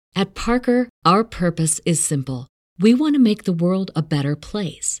At Parker, our purpose is simple. We want to make the world a better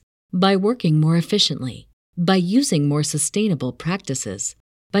place by working more efficiently, by using more sustainable practices,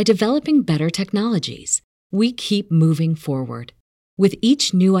 by developing better technologies. We keep moving forward. With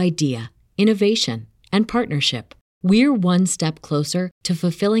each new idea, innovation, and partnership, we're one step closer to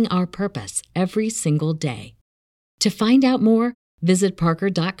fulfilling our purpose every single day. To find out more, visit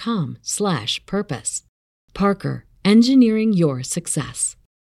parker.com/purpose. Parker, engineering your success.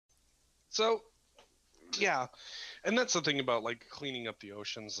 So, yeah, and that's the thing about like cleaning up the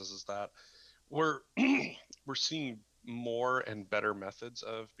oceans is that we're we're seeing more and better methods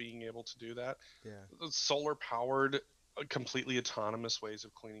of being able to do that. Yeah. Solar powered, completely autonomous ways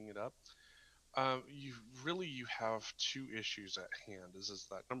of cleaning it up. You have two issues at hand. Is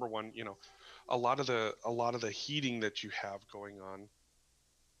that number one? A lot of the heating that you have going on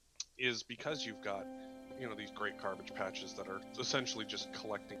is because you've got these great garbage patches that are essentially just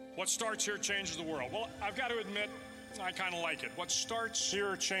collecting. What starts here changes the world. Well, I've got to admit, I kind of like it. What starts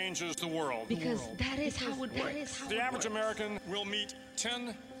here changes the world. Because that is how it works. The average American will meet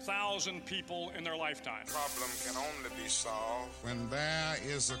 10,000 people in their lifetime. Problem can only be solved when there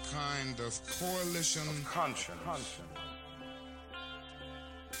is a kind of coalition of conscience.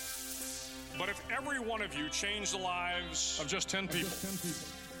 But if every one of you changed the lives of just 10 people,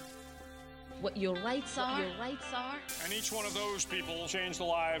 what your rights are, and each one of those people changed the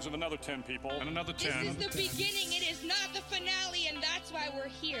lives of another 10 people, and another 10. This is the beginning, it is not the finale, and that's why we're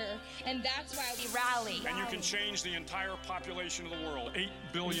here, and that's why we rally. And you can change the entire population of the world, 8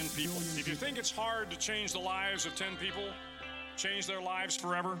 billion people. If you think it's hard to change the lives of 10 people, change their lives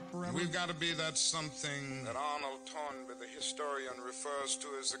forever. We've got to be that something that Arnold Toynbee, the historian, refers to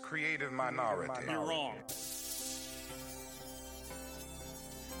as the creative minority. You're wrong.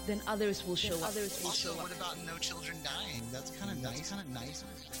 Then others will show up. Also, what about no children dying? That's kind of nice.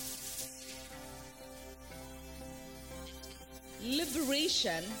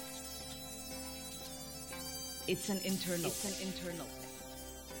 Liberation. It's an internal.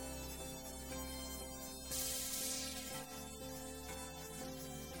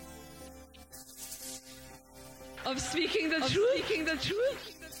 Of speaking the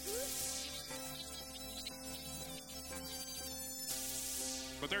truth.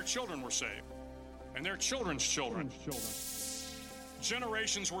 But their children were saved, and their children's children.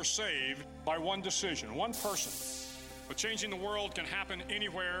 Generations were saved by one decision, one person. But changing the world can happen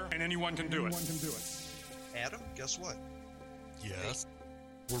anywhere, and anyone can do it. Adam, guess what? Yes.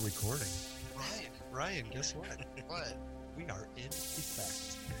 We're recording. Ryan, guess what? What? We are in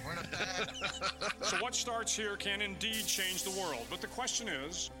effect. We're in effect. So what starts here can indeed change the world. But the question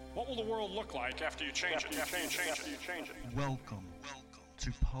is, what will the world look like after you change it? Welcome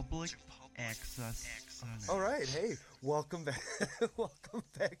to Public Access America. All right, hey, welcome back. Welcome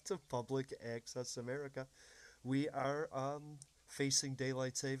back to Public Access America. We are facing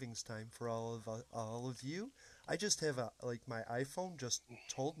daylight savings time for all of you. I just have my iPhone just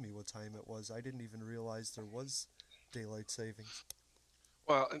told me what time it was. I didn't even realize there was daylight savings.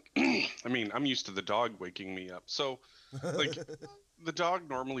 Well, I mean, I'm used to the dog waking me up. So, like, the dog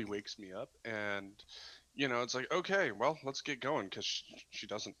normally wakes me up, and it's like, okay, well, let's get going, because she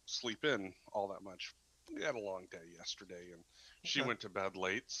doesn't sleep in all that much. We had a long day yesterday, and she went to bed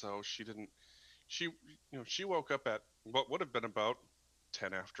late, so she woke up at what would have been about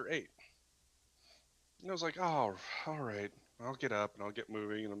 10 after 8. And I was like, oh, all right, I'll get up and I'll get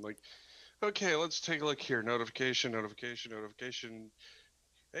moving. And I'm like, okay, let's take a look here. Notification.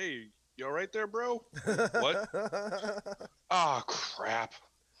 Hey, you all right there, bro? What? Oh, crap.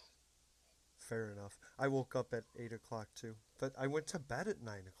 Fair enough. I woke up at 8 o'clock too, but I went to bed at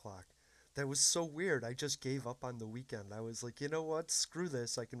 9 o'clock. That was so weird. I just gave up on the weekend. I was like, you know what? Screw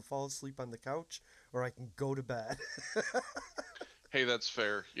this. I can fall asleep on the couch or I can go to bed. Hey, that's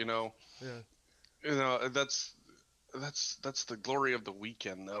fair. Yeah. That's the glory of the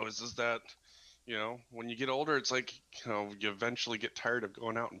weekend, though, is that, when you get older, it's like, you eventually get tired of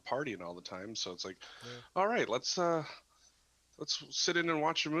going out and partying all the time. So it's like, all right, let's sit in and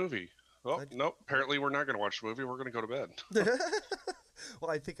watch a movie. Oh, nope. Apparently we're not going to watch a movie. We're going to go to bed. Well,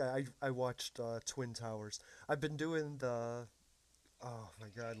 I think I watched Twin Towers. I've been doing the, oh my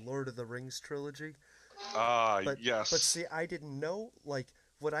God, Lord of the Rings trilogy. Yes. But see, I didn't know,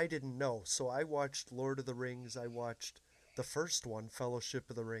 what I didn't know. So I watched Lord of the Rings. I watched the first one, Fellowship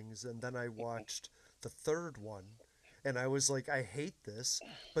of the Rings, and then I watched the third one. And I was like, I hate this.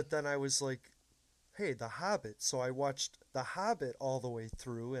 But then I was like, hey, The Hobbit. So I watched The Hobbit all the way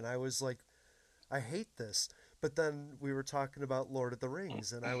through, and I was like, I hate this. But then we were talking about Lord of the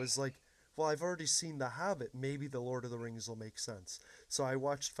Rings, and I was like, well, I've already seen The Hobbit. Maybe The Lord of the Rings will make sense. So I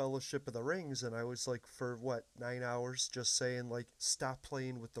watched Fellowship of the Rings, and I was like, for what, 9 hours, just saying, like, stop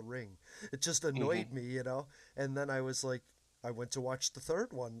playing with the ring. It just annoyed me, you know? And then I was like, I went to watch the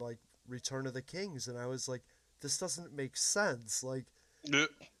third one, like, Return of the Kings, and I was like, this doesn't make sense. Like,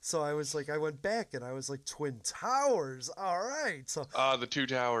 so I was like, I went back, and I was like, Twin Towers, all right. So the Two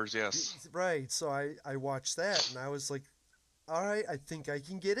Towers, yes. right, so I watched that, and I was like, all right, I think I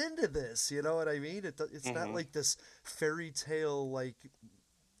can get into this. You know what I mean? It's not like this fairy tale, like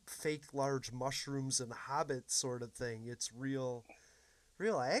fake large mushrooms and hobbit sort of thing. It's real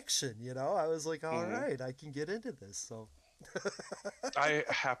action. You know, I was like, all right, I can get into this. So I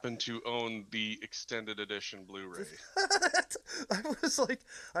happen to own the extended edition Blu-ray. I was like,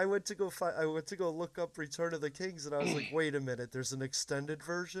 I went to go look up Return of the Kings, and I was like, wait a minute, there's an extended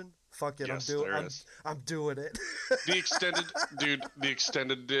version. Fuck it, Yes, I'm doing it. The extended, dude,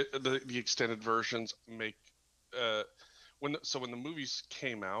 the extended versions make when the movies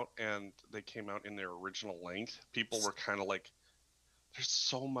came out and they came out in their original length, people were kind of like, there's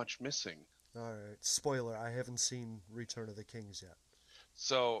so much missing. All right, spoiler, I haven't seen Return of the Kings yet.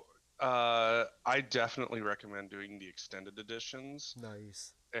 So I definitely recommend doing the extended editions.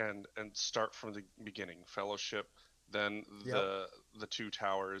 Nice. And start from the beginning. Fellowship, then the Two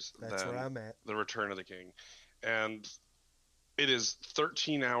Towers, That's then where I'm at. the Return of the King. And it is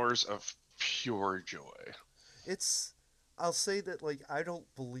 13 hours of pure joy. I'll say that, like, I don't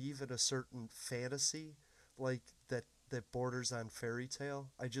believe in a certain fantasy, like, that borders on fairy tale.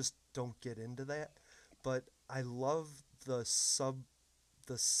 I just don't get into that. But I love the sub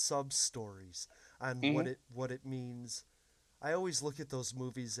stories on what it means. I always look at those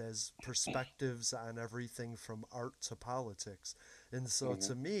movies as perspectives on everything from art to politics. And so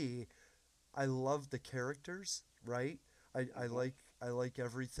to me, I love the characters, right? I like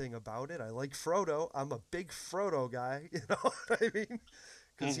everything about it. I like Frodo. I'm a big Frodo guy, you know what I mean?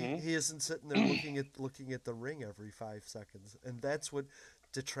 Because he isn't sitting there looking at the ring every 5 seconds. And that's what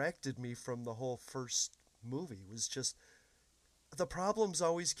detracted me from the whole first movie, was just the problems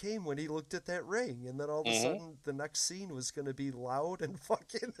always came when he looked at that ring, and then all of a sudden the next scene was going to be loud and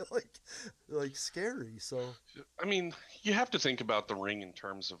fucking like scary. So I mean, you have to think about the ring in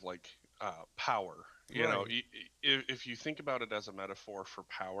terms of like power. You know, if you think about it as a metaphor for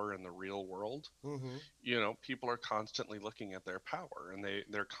power in the real world, you know, people are constantly looking at their power, and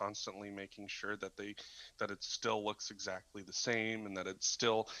they're constantly making sure that it still looks exactly the same, and that it's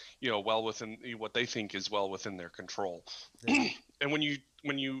still, you know, well within what they think is well within their control. And when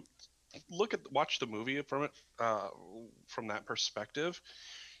you watch the movie from that perspective,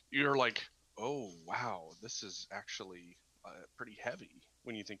 you're like, oh wow, this is actually pretty heavy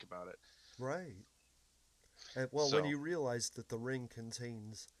when you think about it. Right. And, well, when you realize that the ring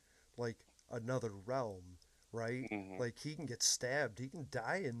contains, like, another realm, right? Like, he can get stabbed. He can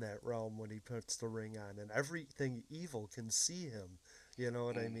die in that realm when he puts the ring on, and everything evil can see him. You know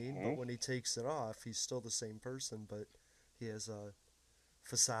what I mean? But when he takes it off, he's still the same person, but he has a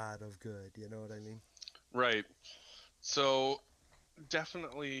facade of good. You know what I mean? Right. So,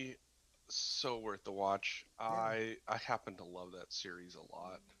 definitely so worth the watch. Yeah. I happen to love that series a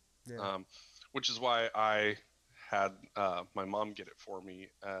lot. Yeah. Which is why I had my mom get it for me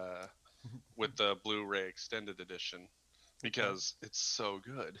with the Blu-ray extended edition, because it's so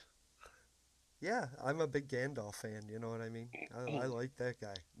good. Yeah, I'm a big Gandalf fan. You know what I mean? I like that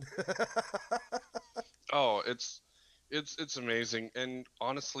guy. Oh, it's amazing, and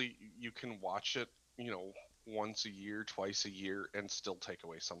honestly, you can watch it, you know, once a year, twice a year, and still take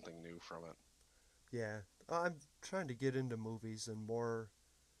away something new from it. Yeah, I'm trying to get into movies and more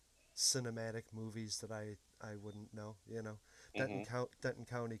cinematic movies that I wouldn't know, you know. Denton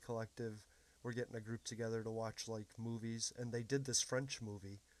County Collective, we're getting a group together to watch, like, movies, and they did this French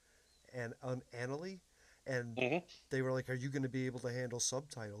movie, and on Annalie, and they were like, are you going to be able to handle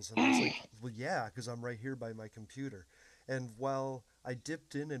subtitles? And I was like, well, yeah, because I'm right here by my computer. And while I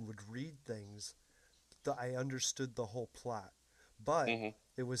dipped in and would read things, I understood the whole plot, but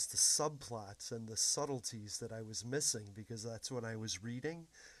it was the subplots and the subtleties that I was missing, because that's what I was reading.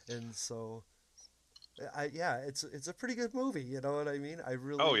 And so, it's a pretty good movie. You know what I mean? I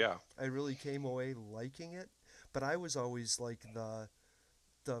really came away liking it. But I was always like the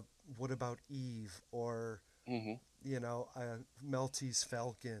What About Eve, or you know, Maltese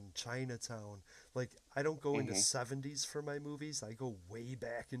Falcon, Chinatown. Like, I don't go into 70s for my movies. I go way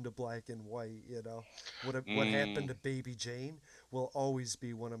back into black and white. You know, what happened to Baby Jane will always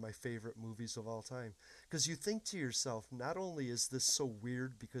be one of my favorite movies of all time. Because you think to yourself, not only is this so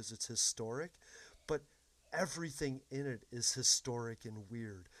weird because it's historic, but everything in it is historic and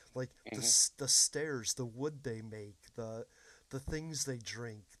weird. Like the stairs, the wood they make, the things they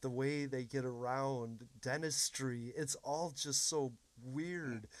drink, the way they get around, dentistry. It's all just so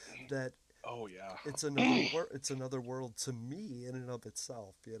weird that Oh yeah. it's another world to me in and of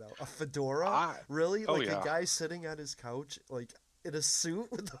itself. A fedora, really? Oh, Like yeah. a guy sitting on his couch, like in a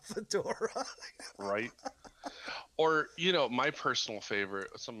suit with a fedora. Right. Or some of my personal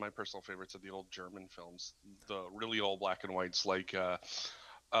favorites are the old German films, the really old black and whites, like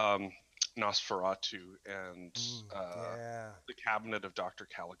Nosferatu and Yeah, The Cabinet of Dr.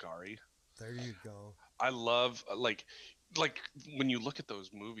 Caligari. there you go. I love like when you look at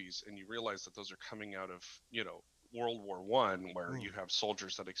those movies and you realize that those are coming out of World War One, where you have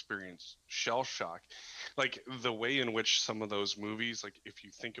soldiers that experience shell shock. Like the way in which some of those movies, like if you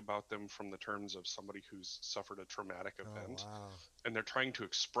think about them from the terms of somebody who's suffered a traumatic event, Oh, wow. and they're trying to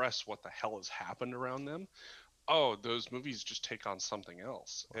express what the hell has happened around them, oh, those movies just take on something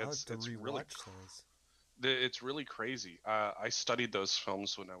else. I'll have to It's really rewatch those. it's really crazy. I studied those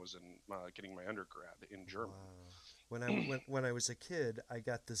films when I was in getting my undergrad in German. Wow. When I was a kid, I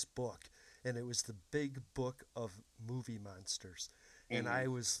got this book, and it was the big book of movie monsters, and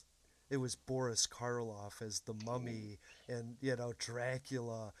it was Boris Karloff as the Mummy, and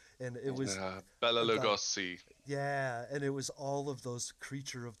Dracula, and it was Bela Lugosi. yeah, and it was all of those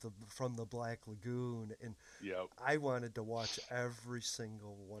creature from the Black Lagoon, and Yep. I wanted to watch every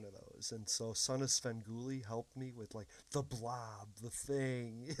single one of those, and so Son of Svengoolie helped me with like the Blob, the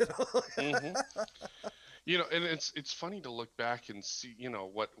Thing, And it's funny to look back and see,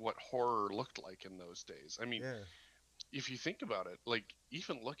 what horror looked like in those days. I mean, Yeah. if you think about it, like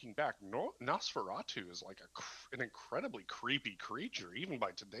even looking back, Nosferatu is like an incredibly creepy creature, even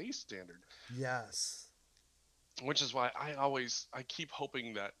by today's standard. Yes. Which is why I keep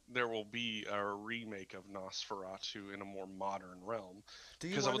hoping that there will be a remake of Nosferatu in a more modern realm. Do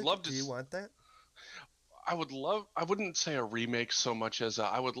you Because I would love to. Do you want that? I wouldn't say a remake so much as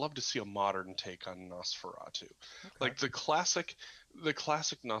I would love to see a modern take on Nosferatu. Okay. Like the classic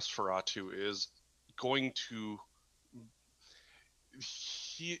Nosferatu is going to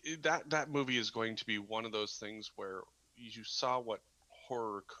that movie is going to be one of those things where you saw what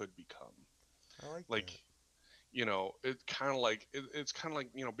horror could become. I like Like, it's kind of like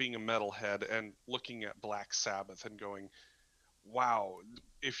being a metalhead and looking at Black Sabbath and going, wow,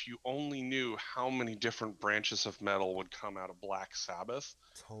 if you only knew how many different branches of metal would come out of Black Sabbath.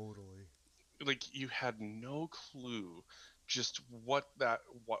 Totally. Like you had no clue just what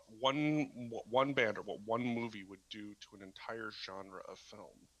one band or what one movie would do to an entire genre of film,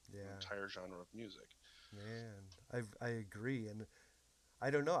 Yeah. an entire genre of music. Man, I agree, and I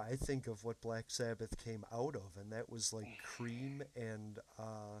don't know. I think of what Black Sabbath came out of, and that was like Cream and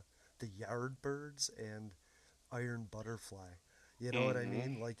the Yardbirds and Iron Butterfly. You know what I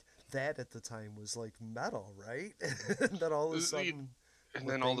mean? Like that at the time was like metal, right? And then all of a sudden,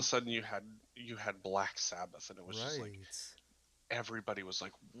 all of a sudden you had Black Sabbath, and it was just like everybody was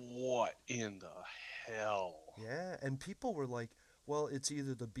like, "What in the hell?" Yeah, and people were like, "Well, it's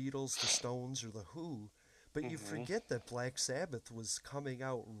either the Beatles, the Stones, or the Who," but you forget that Black Sabbath was coming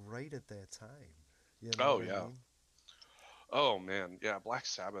out right at that time. You know what I mean? Oh man, yeah. Black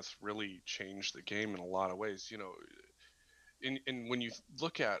Sabbath really changed the game in a lot of ways. And when you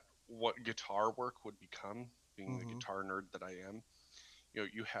look at what guitar work would become, being the guitar nerd that I am,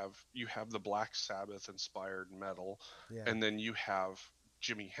 you have the Black Sabbath inspired metal, and then you have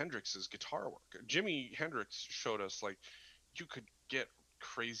Jimi Hendrix's guitar work. Jimi Hendrix showed us like you could get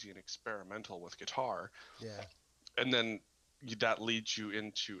crazy and experimental with guitar. Yeah. And then that leads you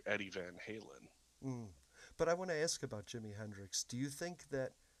into Eddie Van Halen. But I want to ask about Jimi Hendrix. Do you think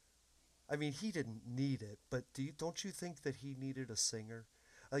that, I mean, he didn't need it, but don't you think that he needed a singer?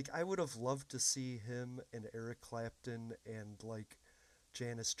 Like, I would have loved to see him and Eric Clapton and, like,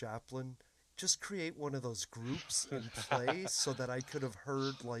 Janis Joplin just create one of those groups and play so that I could have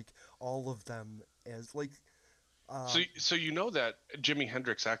heard, like, all of them as, like... So you know that Jimi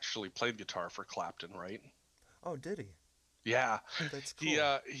Hendrix actually played guitar for Clapton, right? Oh, did he? Yeah, that's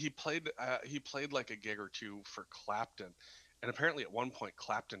cool. He played like a gig or two for Clapton, and apparently at one point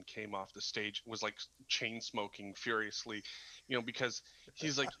Clapton came off the stage, was like chain smoking furiously, because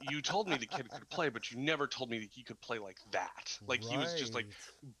he's like, you told me the kid could play, but you never told me that he could play like that. Like he was just like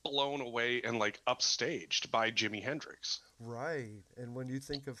blown away and like upstaged by Jimi Hendrix. Right, and when you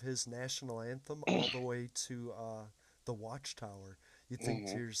think of his national anthem all the way to the Watchtower, you think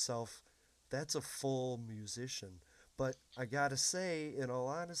to yourself, that's a full musician. But I gotta say, in all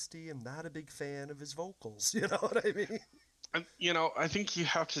honesty, I'm not a big fan of his vocals. You know what I mean? And, I think you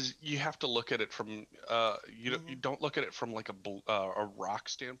have to look at it from you don't look at it from like a rock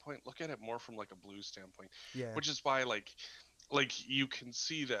standpoint. Look at it more from like a blues standpoint, Yeah. which is why like you can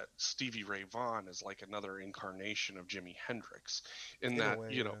see that Stevie Ray Vaughan is like another incarnation of Jimi Hendrix, in In a that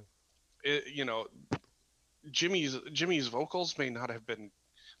way, it, Jimmy's vocals may not have been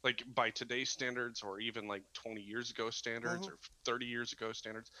like by today's standards, or even like 20 years ago standards, or 30 years ago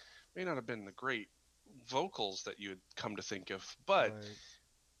standards, may not have been the great vocals that you had come to think of, but Right.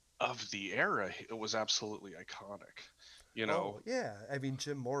 of the era, it was absolutely iconic. Oh yeah, I mean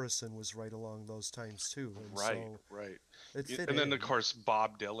Jim Morrison was right along those times too, and Right, so right. it fit And then in. of course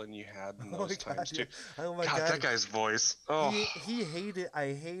Bob Dylan you had in Oh my those God, times yeah. too. Oh my God, God. that guy's voice. Oh, He hated.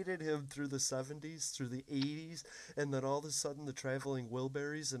 I hated him through the '70s, through the '80s, and then all of a sudden the Traveling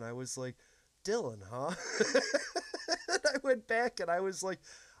Wilburys, and I was like, Dylan, huh? And I went back and I was like,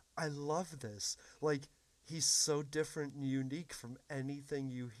 I love this. Like, he's so different and unique from anything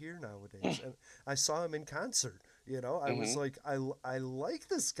you hear nowadays. And I saw him in concert. I was like, I like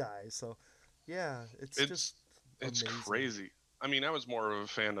this guy. So, yeah, it's just it's amazing. crazy. I mean, I was more of a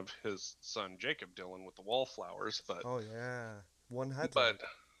fan of his son Jacob Dylan with the Wallflowers, but Oh yeah, one headlight. but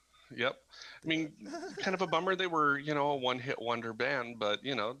yep. I mean, kind of a bummer they were, a one-hit wonder band, but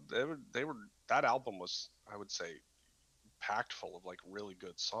they were that album was, I would say, packed full of like really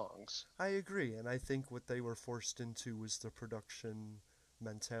good songs. I agree, and I think what they were forced into was the production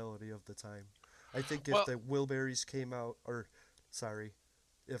mentality of the time. I think if Well, the Wilburys came out, or sorry,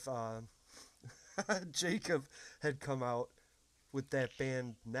 if Jacob had come out with that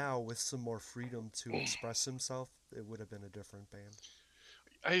band now with some more freedom to express himself, it would have been a different band.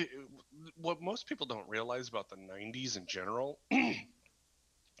 what most people don't realize about the 90s in general,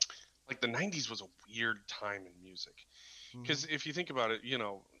 like the 90s was a weird time in music. Because if you think about it,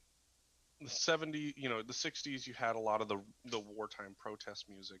 the 70s, the 60s, you had a lot of the wartime protest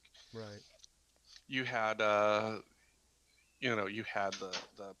music. Right. You had you had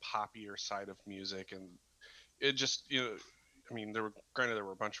the poppier side of music, and it just, I mean, there were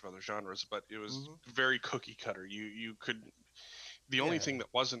a bunch of other genres, but it was very cookie cutter. You could, the only Yeah. thing that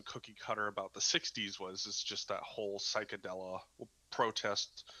wasn't cookie cutter about the 60s is just that whole psychedelic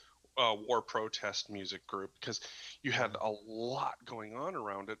protest, war protest music group, because you had a lot going on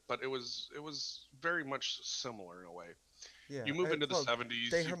around it, but it was very much similar in a way. Yeah. You move into the well, 70s,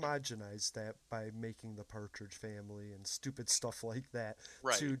 they homogenized that by making the Partridge Family and stupid stuff like that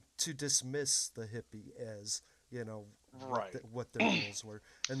Right. to dismiss the hippie as Right. what their goals were.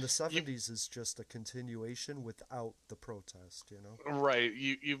 And the '70s is just a continuation without the protest. Right.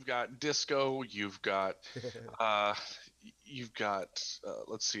 You've got disco. You've got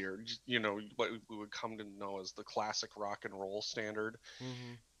let's see here. What we would come to know as the classic rock and roll standard.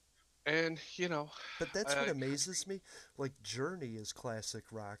 Hmm. And But that's what amazes me. Like Journey is classic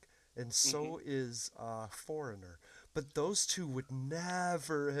rock, and so is Foreigner. But those two would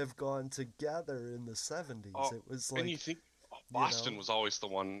never have gone together in the '70s. It was like, and you think Boston was always the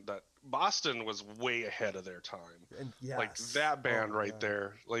one that Boston was way ahead of their time. And Like yes. that band Oh, right yeah.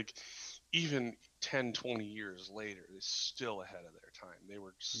 there, like even 10, 20 years later, they're still ahead of their time. They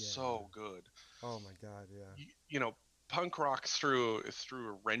were so good. Oh my God, yeah. Punk rock threw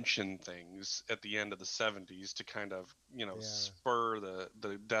a wrench in things at the end of the 70s to kind of, spur the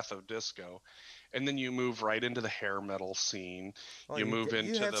death of disco. And then you move right into the hair metal scene. Oh, you move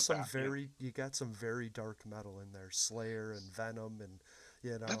into you got some very dark metal in there, Slayer and Venom, and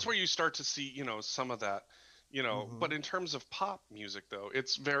That's where you start to see, some of that, but in terms of pop music though,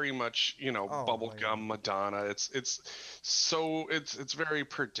 it's very much, bubblegum Madonna. It's very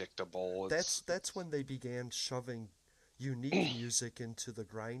predictable. That's when they began shoving unique music into the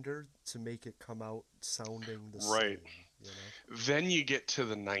grinder to make it come out sounding the Right. same. Then you get to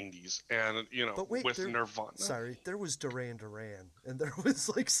the 90s, and But wait, with Nirvana. Sorry, there was Duran Duran, and there was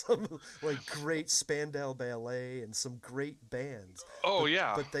like some like great Spandau Ballet and some great bands. Oh,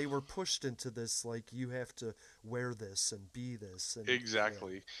 yeah. But they were pushed into this like you have to wear this and be this. And,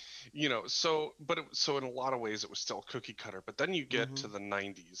 Exactly. So in a lot of ways it was still cookie cutter, but then you get to the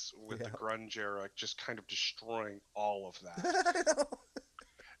 90s with the grunge era just kind of destroying all of that.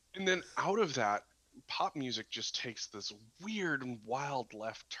 And then out of that, pop music just takes this weird and wild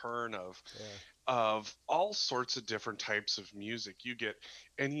left turn of all sorts of different types of music. You get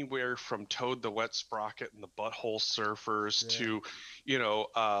anywhere from Toad the Wet Sprocket and the Butthole Surfers to,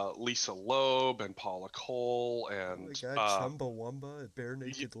 Lisa Loeb and Paula Cole and Chumbawamba and Bare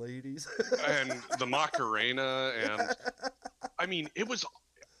Naked Ladies and the Macarena. And I mean,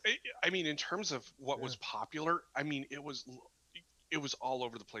 in terms of what was popular, I mean, it was all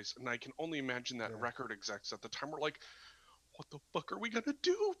over the place. And I can only imagine that record execs at the time were like, what the fuck are we gonna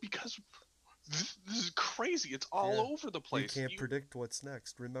do? Because this is crazy. It's all over the You place. can't predict what's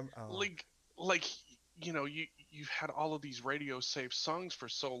next. Remember, like you've had all of these radio safe songs for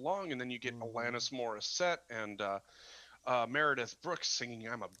so long, and then you get Alanis Morissette and Meredith Brooks singing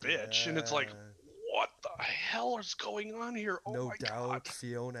 "I'm a Bitch," and it's like, what the hell is going on here? Oh No my Doubt, God.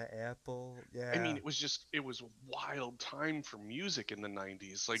 Fiona Apple. Yeah. I mean, it was a wild time for music in the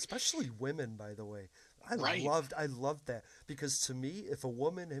 90s. Like, especially women, by the way. I Right. loved that, because to me, if a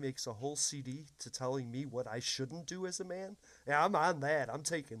woman makes a whole CD to telling me what I shouldn't do as a man, yeah, I'm on that. I'm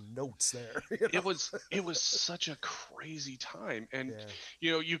taking notes there. You know? it was such a crazy time, and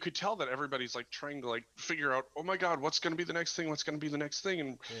Yeah. you could tell that everybody's like trying to like figure out, oh my God, what's going to be the next thing? What's going to be the next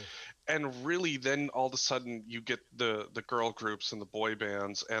thing? And really, then all of a sudden you get the girl groups and the boy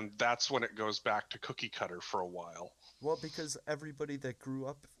bands, and that's when it goes back to cookie cutter for a while. Well, because everybody that grew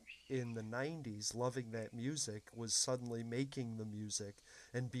up in the 90s loving that music was suddenly making the music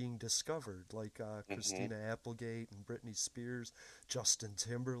and being discovered, like Christina Applegate and Britney Spears, Justin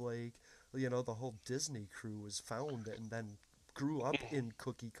Timberlake. You know, the whole Disney crew was found and then grew up in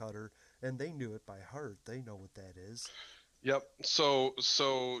cookie cutter, and they knew it by heart. They know what that is. Yep. So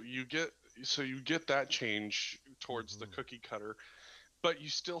you get that change towards the cookie cutter, but you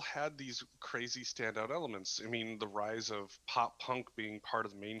still had these crazy standout elements. I mean, the rise of pop punk being part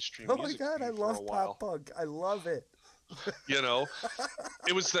of the mainstream Oh my music God, scene I for a love while. pop punk. I love it. You know,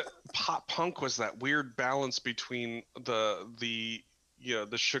 it was that pop punk was that weird balance between the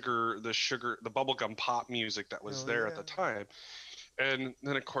bubblegum pop music that was there at the time. And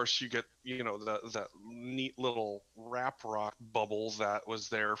then of course you get, that neat little rap rock bubble that was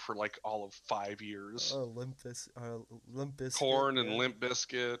there for like all of 5 years. Limp Bizkit. Korn and Limp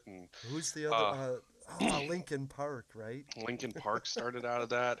Bizkit, and who's the other? Linkin Park, right? Linkin Park started out of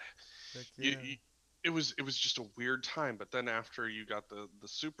that. Heck yeah. It was just a weird time, but then after you got the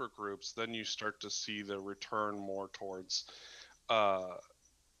super groups, then you start to see the return more towards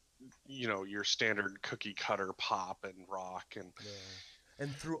your standard cookie cutter pop and rock,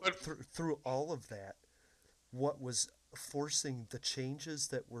 and through all of that, what was forcing the changes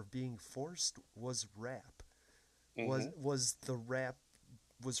that were being forced was rap. Was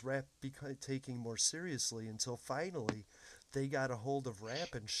rap taking more seriously, until finally they got a hold of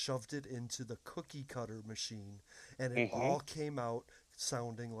rap and shoved it into the cookie cutter machine, and it all came out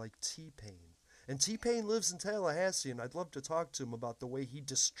sounding like T-Pain. And T-Pain lives in Tallahassee, and I'd love to talk to him about the way he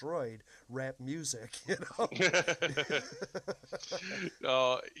destroyed rap music, and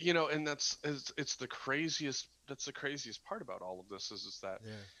it's the craziest. That's the craziest part about all of this is that,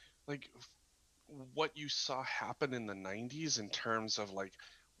 like, what you saw happen in the 90s in terms of like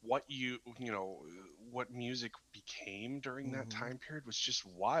what what music became during that time period was just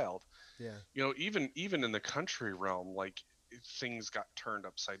wild. Even in the country realm, like, things got turned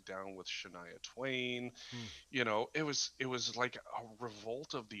upside down with Shania Twain. It was like a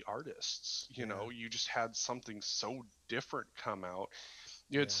revolt of the artists. You just had something so different come out.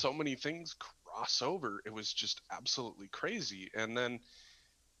 You had so many things cross over. It was just absolutely crazy. And then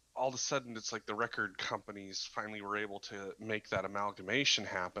all of a sudden, it's like the record companies finally were able to make that amalgamation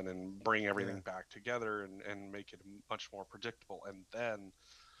happen and bring everything back together and make it much more predictable. And then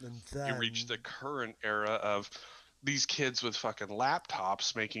you reach the current era of these kids with fucking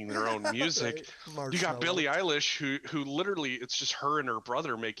laptops making their own music. You got Billie Eilish, who literally, it's just her and her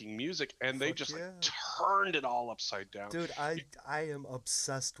brother making music, and they just turned it all upside down. Dude, I am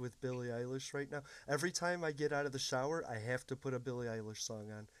obsessed with Billie Eilish right now. Every time I get out of the shower, I have to put a Billie Eilish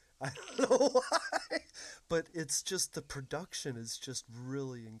song on. I don't know why, but it's just, the production is just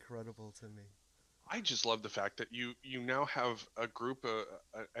really incredible to me. I just love the fact that you now have a group,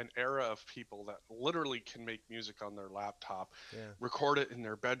 an era of people that literally can make music on their laptop, record it in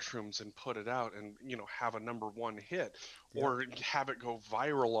their bedrooms and put it out, and have a #1 hit, or have it go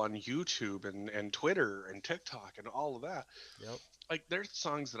viral on YouTube and Twitter and TikTok and all of that. Like, there's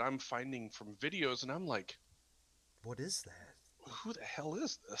songs that I'm finding from videos, and I'm like, what is that? Who the hell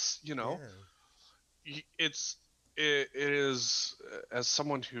is this? It is, as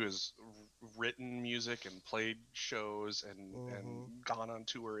someone who has written music and played shows and gone on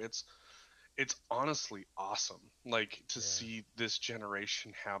tour, it's honestly awesome, like, to see this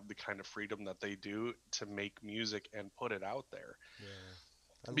generation have the kind of freedom that they do to make music and put it out there.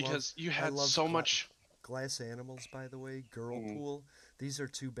 Because you had so much. Glass Animals, by the way, Girlpool, these are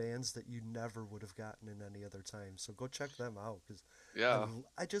two bands that you never would have gotten in any other time, so go check them out, because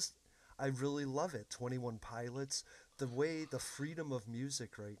I really love it. 21 Pilots, the way the freedom of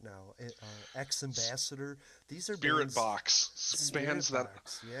music right now, Ex-Ambassador, these are Spirit bands, Box bands that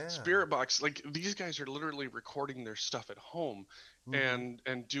yeah. Spirit Box, like these guys are literally recording their stuff at home and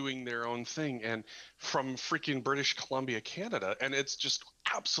doing their own thing, and from freaking British Columbia, Canada, and it's just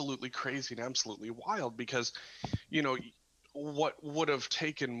absolutely crazy and absolutely wild because, you know, what would have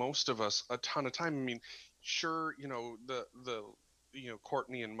taken most of us a ton of time. I mean, sure, you know, the you know,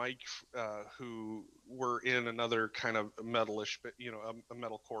 Courtney and Mike, who were in another kind of metalish, but you know, a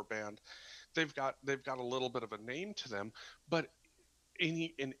metalcore band, they've got a little bit of a name to them, but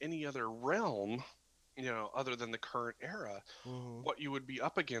in any other realm, you know, other than the current era, what you would be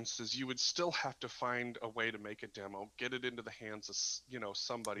up against is you would still have to find a way to make a demo, get it into the hands of, you know,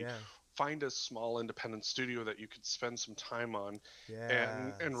 somebody, find a small independent studio that you could spend some time on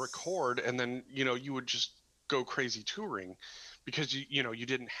and record, and then, you know, you would just go crazy touring because you know, you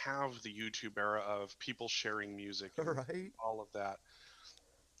didn't have the YouTube era of people sharing music and all of that.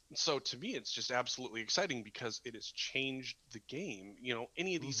 So to me, it's just absolutely exciting because it has changed the game. You know,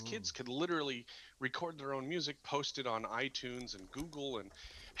 any of these kids could literally record their own music, post it on iTunes and Google, and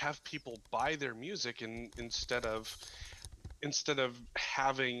have people buy their music. And instead of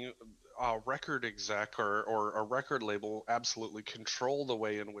having a record exec or a record label absolutely control the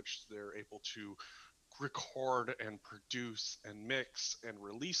way in which they're able to record and produce and mix and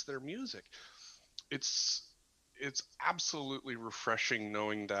release their music, it's absolutely refreshing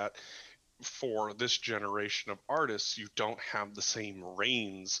knowing that for this generation of artists, you don't have the same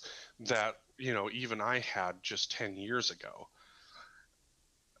reins that, you know, even I had just 10 years ago.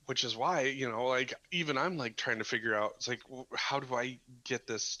 Which is why, you know, like, even I'm like trying to figure out, it's like, how do I get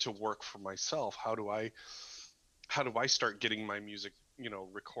this to work for myself? How do I start getting my music, you know,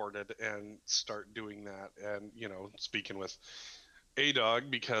 recorded and start doing that? And, you know, speaking with A-Dog,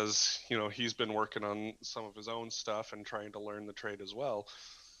 because, you know, he's been working on some of his own stuff and trying to learn the trade as well.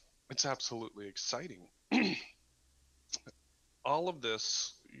 It's absolutely exciting. all of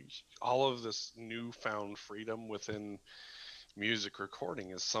this newfound freedom within music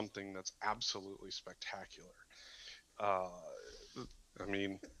recording is something that's absolutely spectacular. I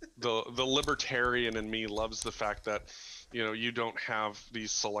mean, the libertarian in me loves the fact that, you know, you don't have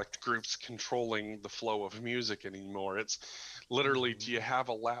these select groups controlling the flow of music anymore. It's literally, do you have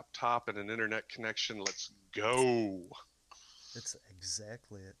a laptop and an internet connection? Let's go. It's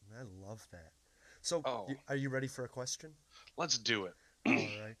exactly it, and I love that. So, are you ready for a question? Let's do it. All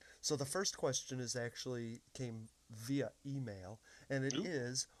right. So the first question came via email, and it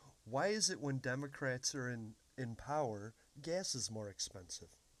is, why is it when Democrats are in power, gas is more expensive?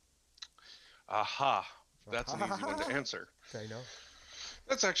 Aha. That's an easy one to answer. I know.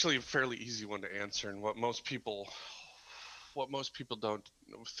 That's actually a fairly easy one to answer, and what most people don't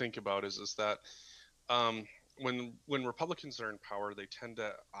think about is that when Republicans are in power, they tend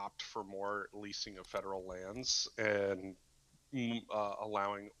to opt for more leasing of federal lands and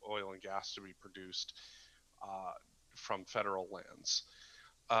allowing oil and gas to be produced from federal lands.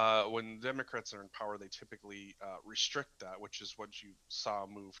 When Democrats are in power, they typically restrict that, which is what you saw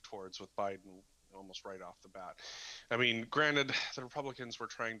move towards with Biden almost right off the bat. I mean, granted, the Republicans were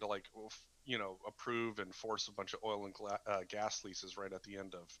trying to, like, you know, approve and force a bunch of oil and gas leases right at the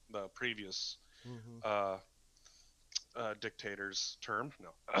end of the previous dictator's term.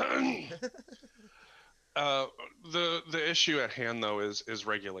 No. The issue at hand, though, is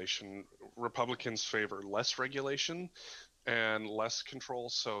regulation. Republicans favor less regulation and less control,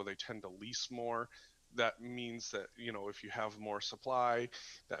 so they tend to lease more. That means that, you know, if you have more supply,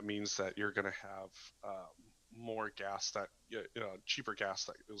 that means that you're going to have more gas that, you know, cheaper gas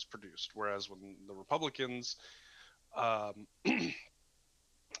that is produced. Whereas when the Republicans,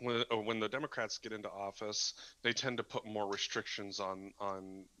 when the Democrats get into office, they tend to put more restrictions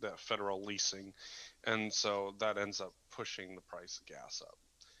on that federal leasing, and so that ends up pushing the price of gas up.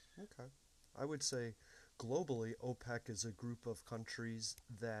 Okay. I would say globally, OPEC is a group of countries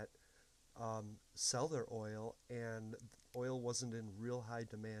that sell their oil, and oil wasn't in real high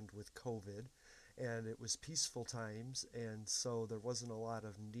demand with COVID, and it was peaceful times, and so there wasn't a lot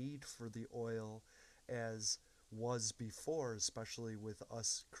of need for the oil as was before, especially with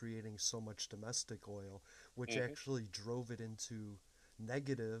us creating so much domestic oil, which actually drove it into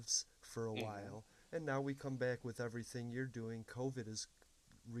negatives for a while. And now we come back with everything you're doing. COVID is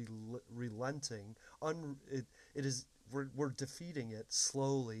relenting. We're defeating it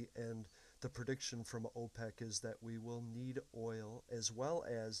slowly, and the prediction from OPEC is that we will need oil, as well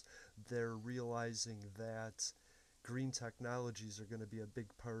as they're realizing that green technologies are going to be a big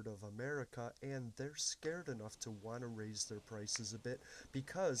part of America, and they're scared enough to want to raise their prices a bit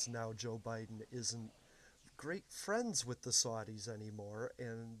because now Joe Biden isn't great friends with the Saudis anymore,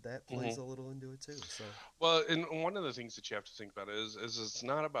 and that plays a little into it too. So well, and one of the things that you have to think about is it's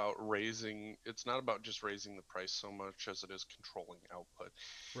not about just raising the price so much as it is controlling output.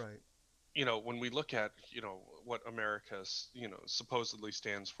 right, When we look at, what America, supposedly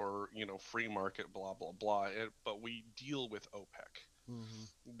stands for, free market, blah, blah, blah, but we deal with OPEC.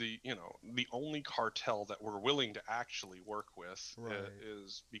 The only cartel that we're willing to actually work with Right.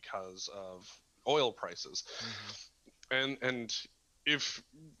 is because of oil prices. And if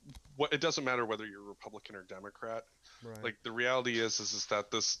it doesn't matter whether you're Republican or Democrat. right, Like, the reality is that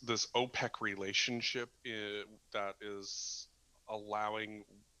this OPEC relationship that is allowing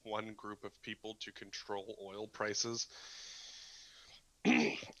one group of people to control oil prices,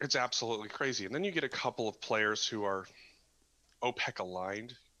 it's absolutely crazy. And then you get a couple of players who are OPEC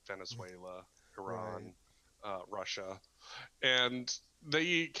aligned: Venezuela, Iran, Russia, and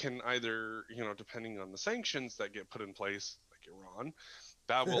they can either, depending on the sanctions that get put in place, like Iran,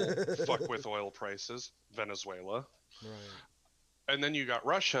 that will fuck with oil prices. Venezuela. right. And then you got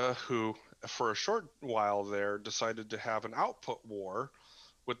Russia, who, for a short while there, decided to have an output war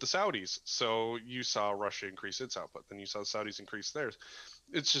with the Saudis. So you saw Russia increase its output, then you saw the Saudis increase theirs.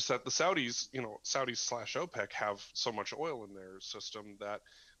 It's just that the Saudis, Saudis/OPEC have so much oil in their system that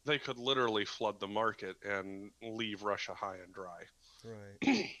they could literally flood the market and leave Russia high and dry.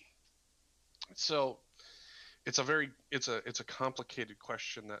 Right. So it's a complicated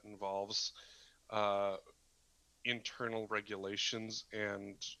question that involves internal regulations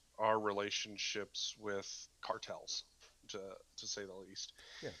and our relationships with cartels, to say the least.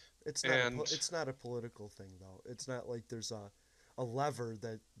 Yeah, it's not a political thing though. It's not like there's a lever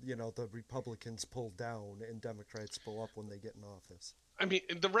that the Republicans pull down and Democrats pull up when they get in office. I mean,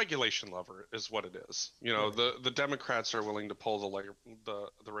 the regulation lever is what it is. Right. The Democrats are willing to pull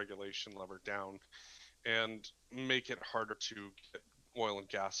the regulation lever down and make it harder to get oil and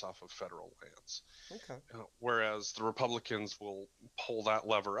gas off of federal lands. Okay. Whereas the Republicans will pull that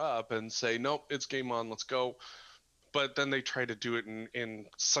lever up and say, nope, it's game on, let's go. But then they try to do it in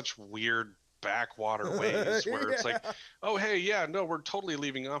such weird backwater ways where it's like, oh, hey, yeah, no, we're totally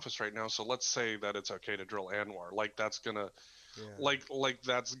leaving office right now, so let's say that it's okay to drill Anwar. Like that's gonna like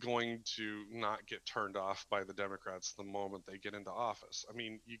that's going to not get turned off by the Democrats the moment they get into office. I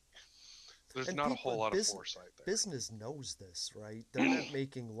mean, there's not a whole lot of foresight there. Business knows this, right? They're not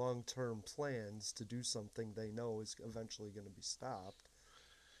making long-term plans to do something they know is eventually going to be stopped.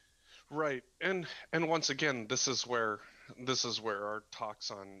 Right. And once again, this is where our talks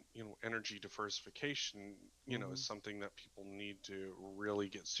on, energy diversification, is something that people need to really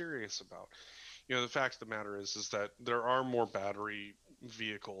get serious about. The fact of the matter is that there are more battery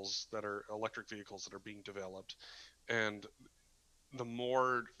vehicles electric vehicles that are being developed, and the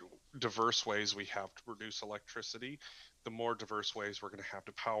more diverse ways we have to produce electricity, the more diverse ways we're going to have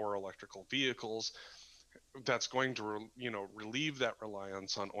to power electrical vehicles. That's going to, relieve that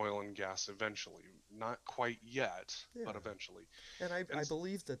reliance on oil and gas eventually. Not quite yet, but eventually. And I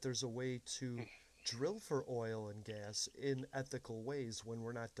believe that there's a way to drill for oil and gas in ethical ways when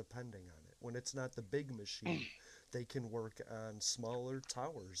we're not depending on it. When it's not the big machine, they can work on smaller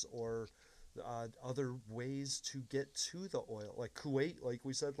towers or other ways to get to the oil. Like Kuwait, like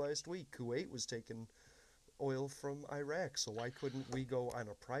we said last week, Kuwait was taking oil from Iraq, so why couldn't we go on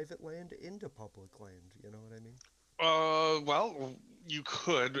a private land into public land? You know what I mean? Well, you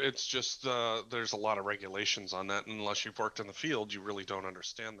could. It's just there's a lot of regulations on that, and unless you've worked in the field, you really don't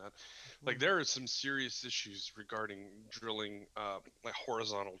understand that. Like, there are some serious issues regarding drilling, like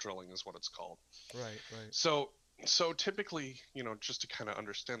horizontal drilling is what it's called. Right. So typically, just to kind of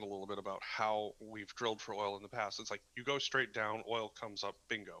understand a little bit about how we've drilled for oil in the past, it's like you go straight down, oil comes up,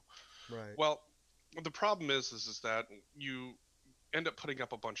 bingo. Right. Well, the problem is that you end up putting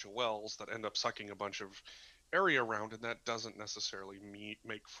up a bunch of wells that end up sucking a bunch of area around, and that doesn't necessarily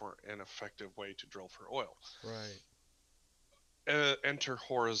make for an effective way to drill for oil. Right. Enter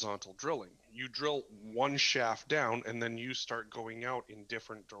horizontal drilling. You drill one shaft down, and then you start going out in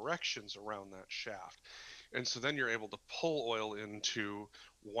different directions around that shaft. And so then you're able to pull oil into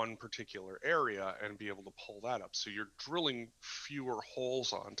one particular area and be able to pull that up. So you're drilling fewer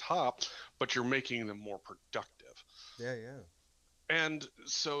holes on top, but you're making them more productive. Yeah. And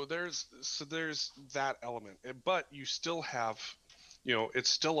so there's that element. But you still have, it's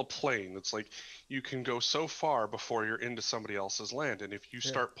still a plane. It's like you can go so far before you're into somebody else's land. And if you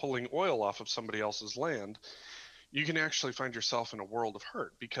start pulling oil off of somebody else's land, you can actually find yourself in a world of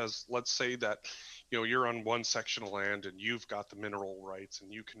hurt, because let's say that you're on one section of land and you've got the mineral rights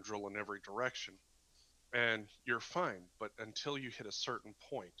and you can drill in every direction and you're fine. But until you hit a certain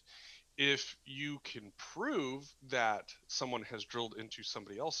point, if you can prove that someone has drilled into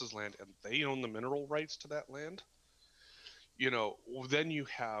somebody else's land and they own the mineral rights to that land, then you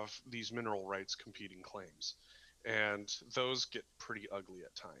have these mineral rights competing claims. And those get pretty ugly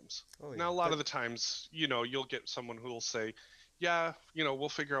at times. Oh, yeah. Now, a lot of the times, you'll get someone who will say, yeah, we'll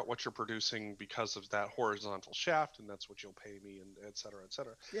figure out what you're producing because of that horizontal shaft, and that's what you'll pay me, and et cetera, et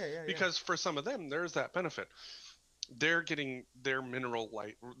cetera. Yeah. Because for some of them, there's that benefit. They're getting their mineral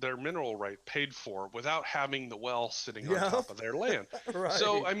right paid for without having the well sitting on top of their land. Right.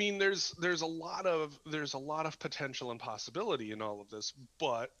 So I mean, there's a lot of potential and possibility in all of this,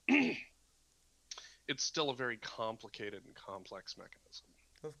 but it's still a very complicated and complex mechanism.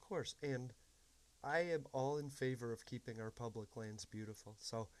 Of course, and I am all in favor of keeping our public lands beautiful.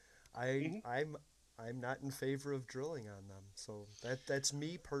 So I'm not in favor of drilling on them. So that's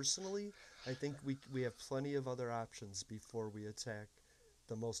me personally. I think we have plenty of other options before we attack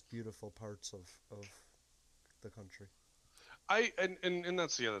the most beautiful parts of the country. And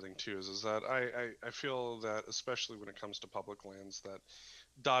that's the other thing too, is that I feel that, especially when it comes to public lands, that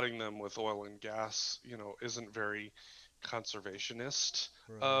dotting them with oil and gas, isn't very conservationist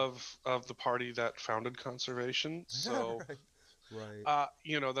of the party that founded conservation. So right.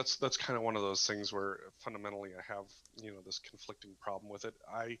 That's kind of one of those things where fundamentally I have this conflicting problem with it.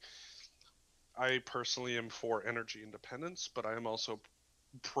 I personally am for energy independence, but I am also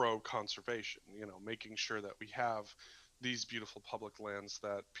pro conservation, making sure that we have these beautiful public lands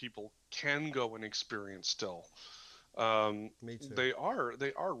that people can go and experience still. Me too. They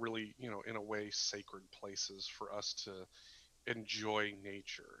are really, in a way, sacred places for us to enjoy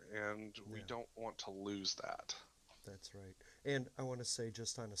nature, and we don't want to lose that. That's right. And I want to say,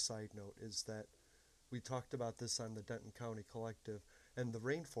 just on a side note, is that we talked about this on the Denton County Collective, and the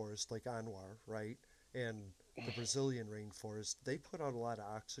rainforest, like Anwar, right, and the Brazilian rainforest, they put out a lot of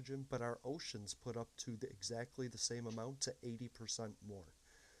oxygen, but our oceans put up to exactly the same amount, to 80% more.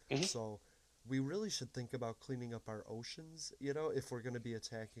 Mm-hmm. So we really should think about cleaning up our oceans, if we're going to be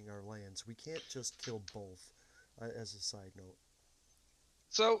attacking our lands. We can't just kill both, as a side note.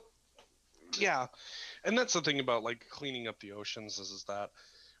 So, yeah, and that's the thing about cleaning up the oceans is that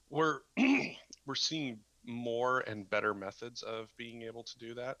we're seeing more and better methods of being able to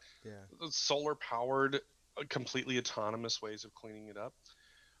do that. Yeah. Solar powered, completely autonomous ways of cleaning it up.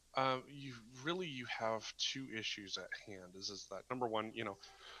 You have two issues at hand. Is that number one,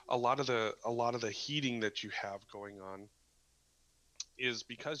 a lot of the heating that you have going on is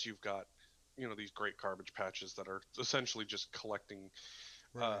because you've got these great garbage patches that are essentially just collecting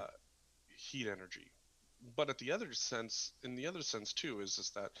heat energy. But in the other sense too,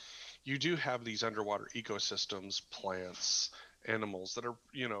 is that you do have these underwater ecosystems, plants, animals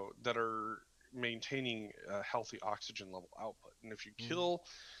that are maintaining a healthy oxygen level output. And if you kill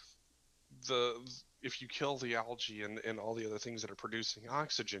the algae and all the other things that are producing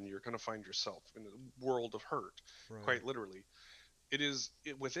oxygen, you're going to find yourself in a world of hurt, quite literally. It is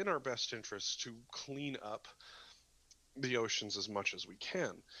within our best interest to clean up the oceans as much as we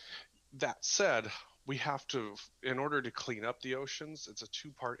can. That said, we have to, in order to clean up the oceans, it's a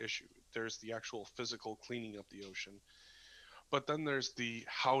two-part issue. There's the actual physical cleaning up the ocean, but then there's the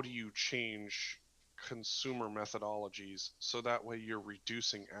how do you change consumer methodologies so that way you're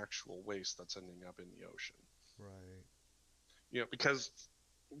reducing actual waste that's ending up in the ocean. Right. Because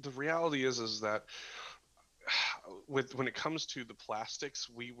the reality is that when it comes to the plastics,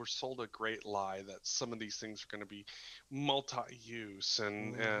 we were sold a great lie that some of these things are going to be multi-use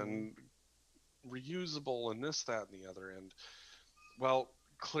and reusable and this, that, and the other. And well,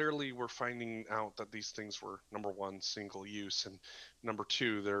 clearly we're finding out that these things were, number one, single use, and number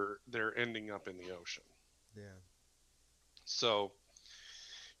two, they're ending up in the ocean. Yeah. So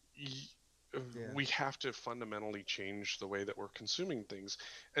we have to fundamentally change the way that we're consuming things.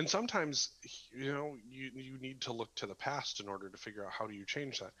 And sometimes, you need to look to the past in order to figure out how do you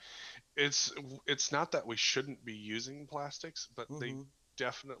change that. It's not that we shouldn't be using plastics, but they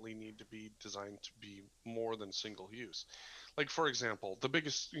definitely need to be designed to be more than single use. Like, for example,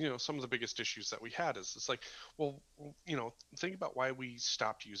 some of the biggest issues that we had is it's like, well, think about why we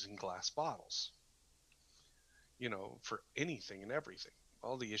stopped using glass bottles, for anything and everything.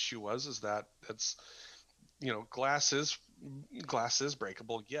 Well, the issue is that it's, glass is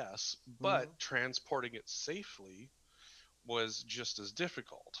breakable, yes, but transporting it safely was just as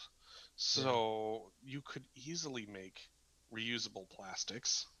difficult. So you could easily make reusable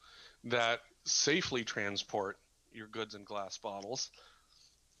plastics that safely transport your goods in glass bottles,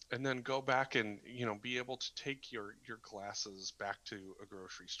 and then go back and be able to take your glasses back to a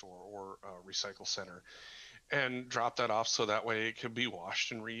grocery store or a recycle center and drop that off so that way it could be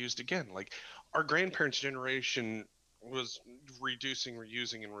washed and reused again. Like our grandparents' generation was reducing,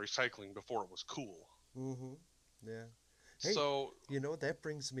 reusing, and recycling before it was cool. Mm-hmm. Yeah. Hey, So that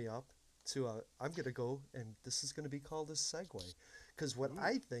brings me up to I'm gonna go, and this is gonna be called a segue, because what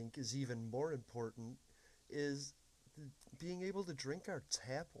I think is even more important is being able to drink our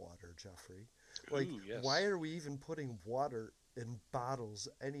tap water, Jeffrey. Like, Ooh, yes. why are we even putting water in bottles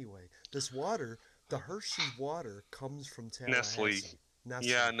anyway? This water, the Hershey water, comes from Tallahassee. Nestle.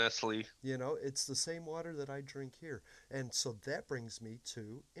 Yeah, Nestle. It's the same water that I drink here. And so that brings me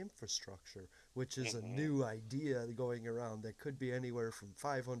to infrastructure, which is a new idea going around that could be anywhere from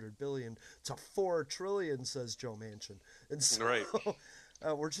 500 billion to 4 trillion, says Joe Manchin. And so Right.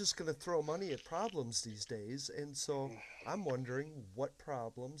 we're just going to throw money at problems these days. And so I'm wondering what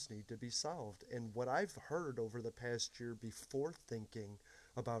problems need to be solved. And what I've heard over the past year before thinking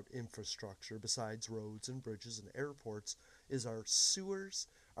about infrastructure, besides roads and bridges and airports, is our sewers,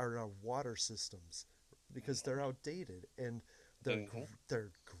 are our water systems, because they're outdated and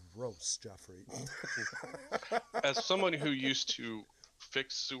they're gross, Jeffrey. As someone who used to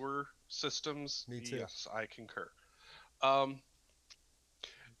fix sewer systems, Me too. Yes, I concur.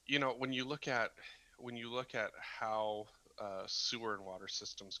 When you look at how sewer and water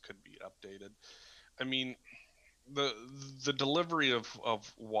systems could be updated, I mean, the delivery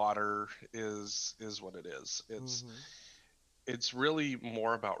of water is what it is. It's really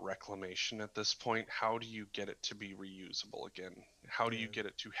more about reclamation at this point. How do you get it to be reusable again? How do you get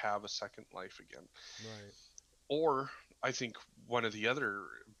it to have a second life again? Right. Or I think one of the other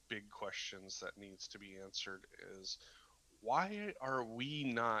big questions that needs to be answered is, why are we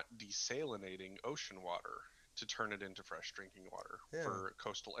not desalinating ocean water to turn it into fresh drinking water for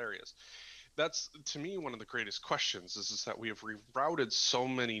coastal areas? That's, to me, one of the greatest questions is that we have rerouted so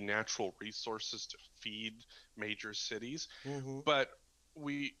many natural resources to feed major cities, but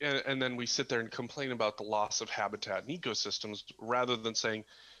and then we sit there and complain about the loss of habitat and ecosystems rather than saying,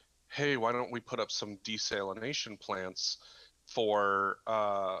 hey, why don't we put up some desalination plants for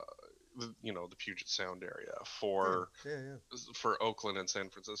the Puget Sound area, for Oakland and San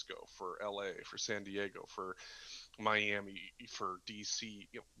Francisco, for LA, for San Diego, for Miami, for DC.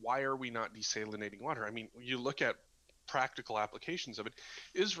 Why are we not desalinating water? I mean, you look at practical applications of it.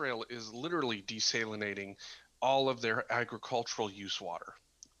 Israel is literally desalinating all of their agricultural use water.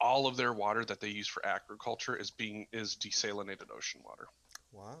 All of their water that they use for agriculture is desalinated ocean water.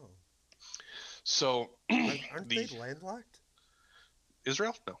 Wow. So aren't they landlocked?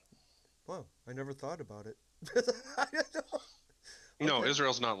 Israel? No. Wow, I never thought about it. No,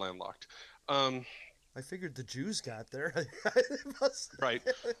 Israel's not landlocked. I figured the Jews got there. Right.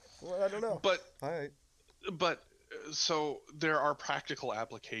 Well, I don't know. But so there are practical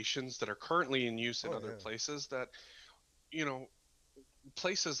applications that are currently in use in other places that,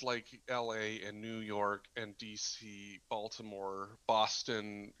 places like LA and New York and DC, Baltimore,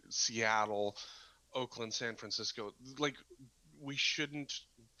 Boston, Seattle, Oakland, San Francisco, like, we shouldn't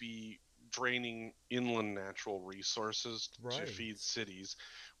be draining inland natural resources to feed cities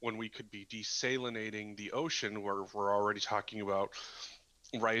when we could be desalinating the ocean, where we're already talking about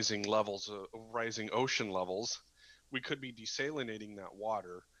rising ocean levels. We could be desalinating that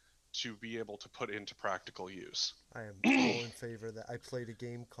water to be able to put into practical use. I am all in favor of that. I played a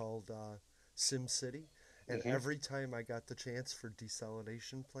game called Sim City, and every time I got the chance for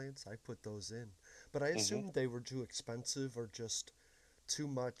desalination plants, I put those in. But I assumed they were too expensive or just too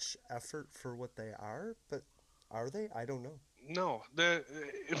much effort for what they are. But are they? I don't know. No,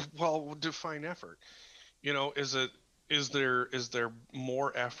 well, define effort. Is there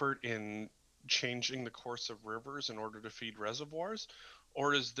more effort in changing the course of rivers in order to feed reservoirs,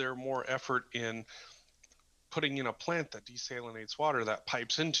 or is there more effort in putting in a plant that desalinates water that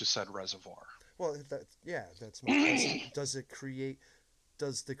pipes into said reservoir? Well, that's my question.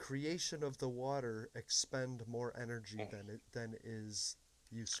 Does the creation of the water expend more energy than is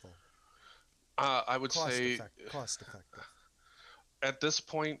useful? I would say cost effective. At this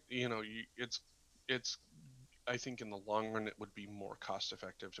point, it's I think in the long run it would be more cost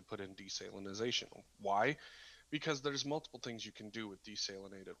effective to put in desalination. Why? Because there's multiple things you can do with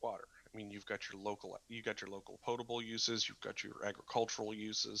desalinated water. I mean, you've got your local potable uses, you've got your agricultural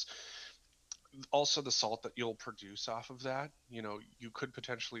uses. Also, the salt that you'll produce off of that, you could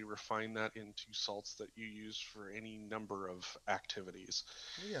potentially refine that into salts that you use for any number of activities.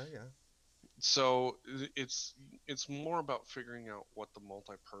 Yeah. So it's more about figuring out what the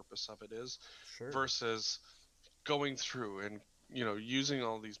multi-purpose of it is, versus going through and using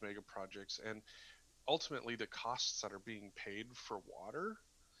all these mega projects, and ultimately the costs that are being paid for water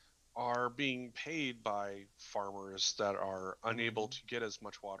are being paid by farmers that are unable to get as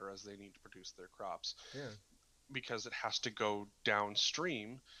much water as they need to produce their crops Yeah. because it has to go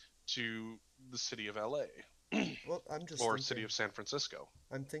downstream to the city of LA Well, I'm just or city thinking. of San Francisco.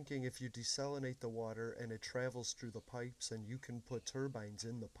 I'm thinking if you desalinate the water and it travels through the pipes and you can put turbines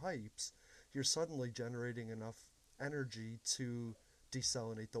in the pipes, you're suddenly generating enough energy to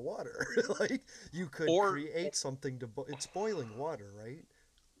desalinate the water. Like you could Or create something to it's boiling water, right?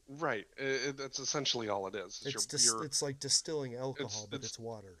 right, that's essentially all it is. It's like distilling alcohol, but It's it's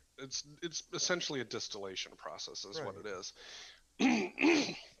water. it's essentially a distillation process is what Right. it is.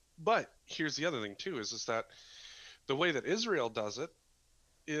 But here's the other thing too is that the way that Israel does it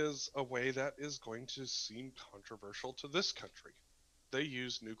is a way that is going to seem controversial to this country. They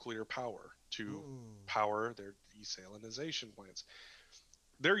use nuclear power to power their desalinization plants.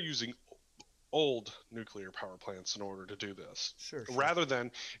 They're using old nuclear power plants in order to do this. Sure. Rather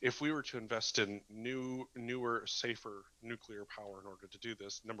than if we were to invest in newer, safer nuclear power in order to do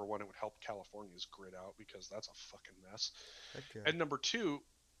this, number one, it would help California's grid out because that's a fucking mess. Heck yeah. And number two,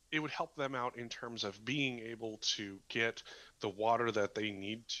 it would help them out in terms of being able to get the water that they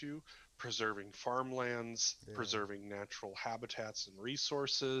need to, preserving farmlands, preserving natural habitats and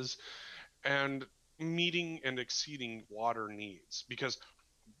resources, and meeting and exceeding water needs. Because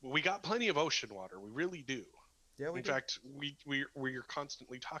we got plenty of ocean water, we really do. Yeah, in fact, we're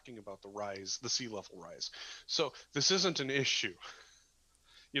constantly talking about the sea level rise. So this isn't an issue.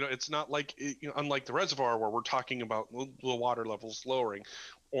 It's not like unlike the reservoir where we're talking about the water levels lowering,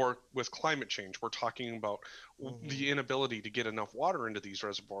 or with climate change, we're talking about the inability to get enough water into these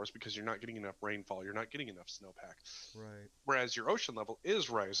reservoirs because you're not getting enough rainfall, you're not getting enough snowpack. Right. Whereas your ocean level is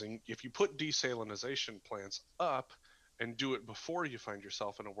rising. If you put desalinization plants up and do it before you find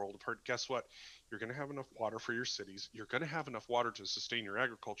yourself in a world of hurt, guess what? You're going to have enough water for your cities. You're going to have enough water to sustain your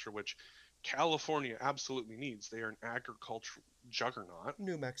agriculture, which California absolutely needs. They are an agricultural juggernaut.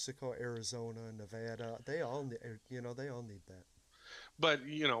 New Mexico, Arizona, Nevada, they all need that. But,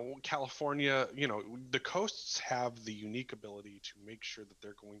 California, the coasts have the unique ability to make sure that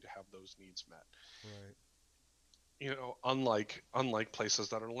they're going to have those needs met. Right. Unlike places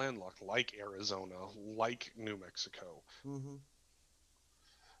that are landlocked, like Arizona, like New Mexico. Mm-hmm.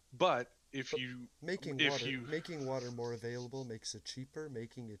 But making water more available makes it cheaper.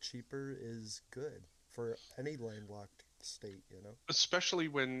 Making it cheaper is good for any landlocked state, Especially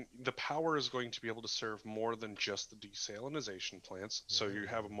when the power is going to be able to serve more than just the desalinization plants. So you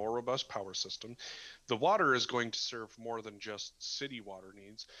have a more robust power system. The water is going to serve more than just city water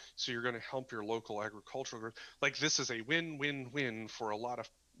needs. So you're going to help your local agricultural group. Like, this is a win-win-win for a lot of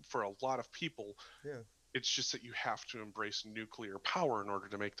people. Yeah. It's just that you have to embrace nuclear power in order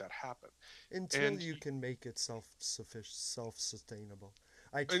to make that happen. Until you can make it self-sustainable.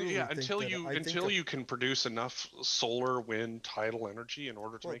 Until you can produce enough solar, wind, tidal energy in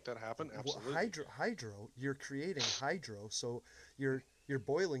order to make that happen. Absolutely. Hydro, you're creating hydro, so you're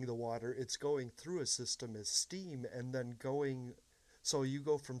boiling the water. It's going through a system as steam, and then going. So you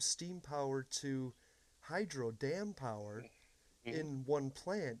go from steam power to hydro dam power in one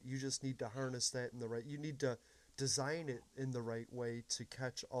plant. You just need to harness that in the right. You need to design it in the right way to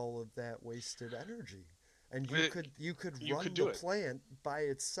catch all of that wasted energy. And you could run the plant by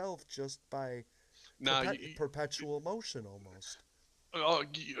itself just by perpetual motion almost.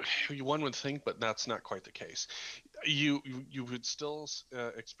 One would think, but that's not quite the case. You would still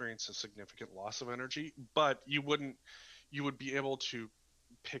experience a significant loss of energy, but you would be able to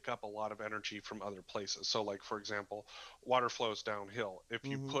pick up a lot of energy from other places. So, like, for example, water flows downhill. If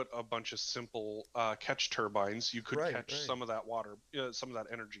you put a bunch of simple catch turbines, you could catch some of that water, some of that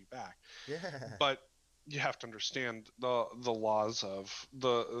energy back. Yeah. But you have to understand the laws of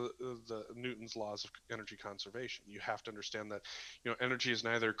the Newton's laws of energy conservation. You have to understand that energy is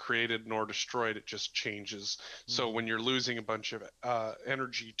neither created nor destroyed; it just changes. So when you're losing a bunch of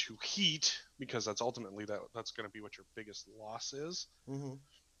energy to heat, because that's ultimately that's going to be what your biggest loss is.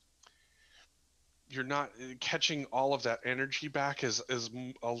 You're not catching all of that energy back is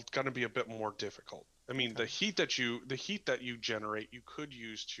going to be a bit more difficult. I mean, the heat that you generate, you could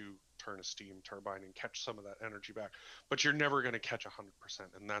use to turn a steam turbine and catch some of that energy back, but you're never going to catch 100%.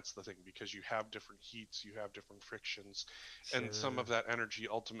 And that's the thing, because you have different heats, you have different frictions, and some of that energy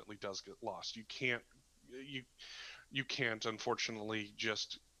ultimately does get lost. You can't unfortunately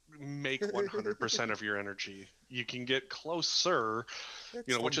just make 100% of your energy. You can get closer,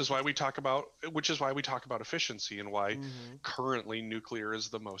 which is why we talk about efficiency, and why currently nuclear is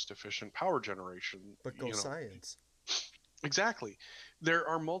the most efficient power generation. But science. Exactly. There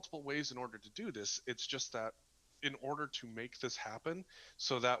are multiple ways in order to do this. It's just that in order to make this happen,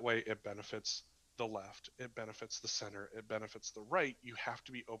 so that way it benefits the left, it benefits the center, it benefits the right, you have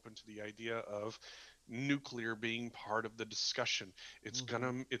to be open to the idea of nuclear being part of the discussion. It's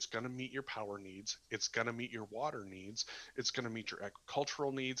gonna meet your power needs, it's gonna meet your water needs, it's gonna meet your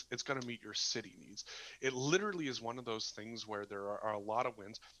agricultural needs, it's gonna meet your city needs. It literally is one of those things where there are a lot of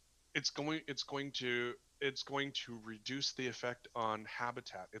wins. It's going to reduce the effect on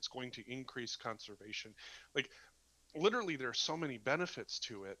habitat. It's going to increase conservation. Like, literally, there are so many benefits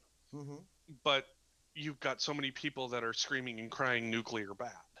to it, but you've got so many people that are screaming and crying nuclear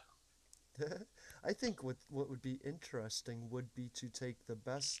bad. I think what would be interesting would be to take the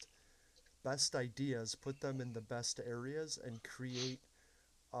best ideas, put them in the best areas, and create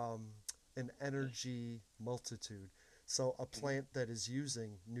an energy multitude. So a plant that is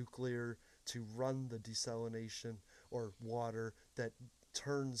using nuclear to run the desalination or water, that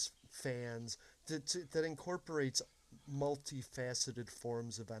turns fans, that incorporates multifaceted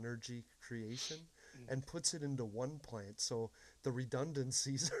forms of energy creation and puts it into one plant. So the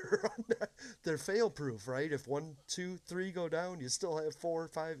redundancies they're fail proof, right? If 1, 2, 3 go down, you still have 4,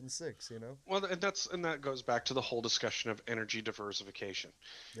 5, and 6, you know? Well, and that goes back to the whole discussion of energy diversification.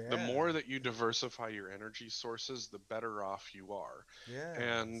 Yeah. The more that you diversify your energy sources, the better off you are. Yeah.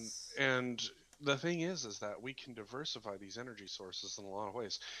 And the thing is that we can diversify these energy sources in a lot of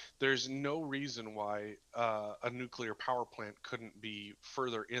ways. There's no reason why a nuclear power plant couldn't be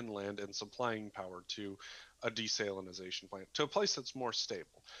further inland and supplying power to a desalinization plant, to a place that's more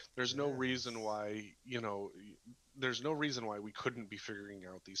stable. There's no reason why, there's no reason why we couldn't be figuring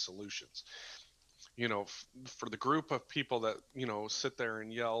out these solutions. For the group of people that, sit there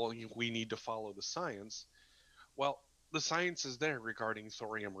and yell, we need to follow the science. Well, the science is there regarding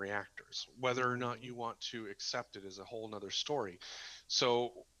thorium reactors. Whether or not you want to accept it is a whole nother story.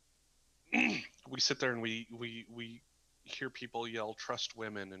 So we sit there and we hear people yell, trust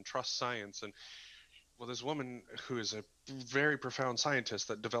women and trust science. And well, this woman who is a very profound scientist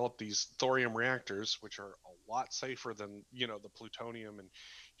that developed these thorium reactors, which are a lot safer than, the plutonium and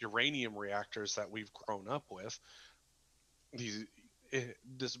uranium reactors that we've grown up with.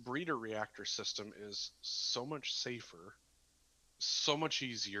 This breeder reactor system is so much safer, so much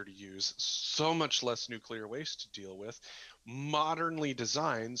easier to use, so much less nuclear waste to deal with, modernly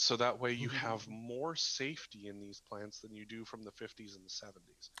designed so that way you have more safety in these plants than you do from the 50s and the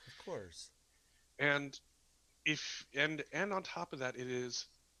 70s. Of course. And and on top of that, it is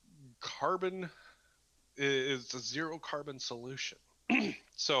a zero carbon solution.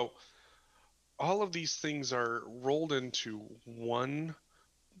 So all of these things are rolled into one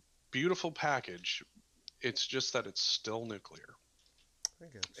beautiful package. It's just that it's still nuclear. I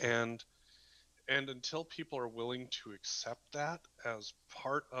get you. And until people are willing to accept that as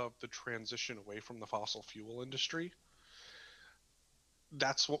part of the transition away from the fossil fuel industry,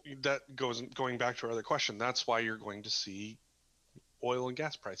 going back to our other question. That's why you're going to see oil and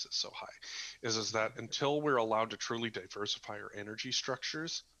gas prices so high. Is that until we're allowed to truly diversify our energy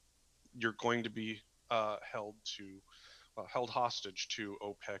structures, you're going to be held hostage to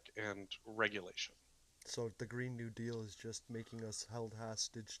OPEC and regulation. So the Green New Deal is just making us held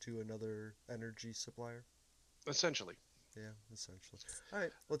hostage to another energy supplier? Essentially. Yeah, essentially. All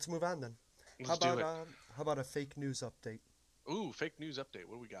right, let's move on then. How about a fake news update? Ooh, fake news update.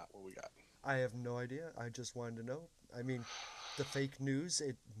 What do we got? I have no idea. I just wanted to know. I mean, the fake news,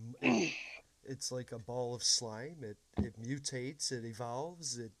 it's like a ball of slime. It mutates, it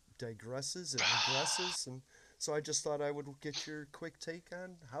evolves, it digresses, it regresses, and so I just thought I would get your quick take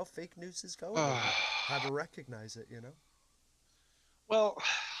on how fake news is going, how to recognize it, Well,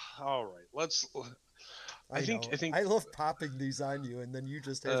 all right. I think I love popping these on you, and then you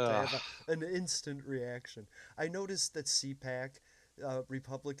just have to have an instant reaction. I noticed that CPAC,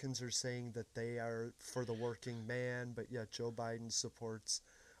 Republicans are saying that they are for the working man, but yet Joe Biden supports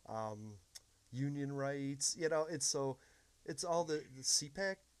union rights. It's all the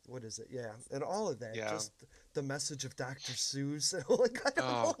CPAC. What is it? Yeah, and all of that. Yeah. Just the message of Dr. Seuss. I don't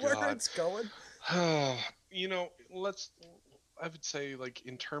know where it's going. I would say,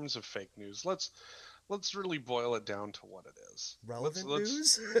 in terms of fake news, let's really boil it down to what it is. Relevant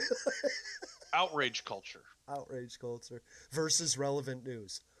news? Outrage culture. Outrage culture versus relevant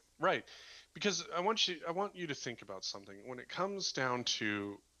news. Right. Because I want you to think about something. When it comes down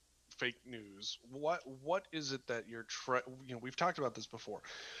to fake news, what is it that you're we've talked about this before.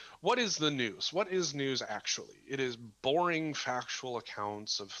 What is the news? What is news actually? It is boring factual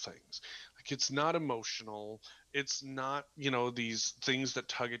accounts of things. Like, it's not emotional. It's not, these things that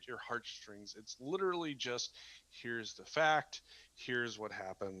tug at your heartstrings. It's literally just, here's the fact, here's what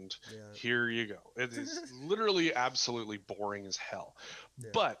happened, here you go. It is literally absolutely boring as hell.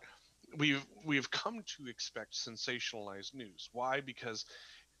 But we've come to expect sensationalized news. Why? Because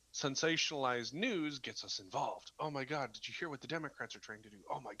sensationalized news gets us involved. Oh my God, did you hear what the Democrats are trying to do?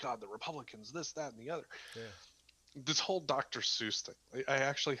 Oh my God, the Republicans, this, that, and the other. This whole Dr. Seuss thing. I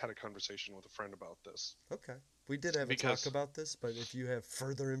actually had a conversation with a friend about this. Okay. We did have a talk about this, but if you have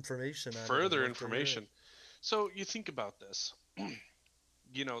further information on further information. So you think about this.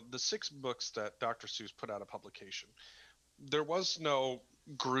 The 6 books that Dr. Seuss put out of publication, there was no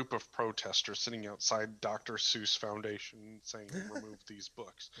group of protesters sitting outside Dr. Seuss Foundation saying remove these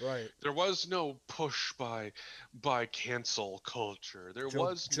books. Right. There was no push by cancel culture. Joe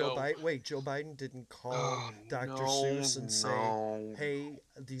Biden didn't call Dr. Seuss and say, "Hey,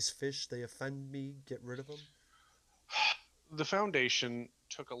 these fish, they offend me. Get rid of them." The foundation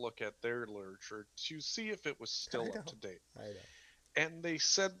took a look at their literature to see if it was still up to date. I know. And they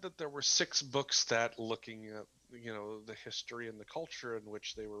said that there were 6 books that, looking at the history and the culture in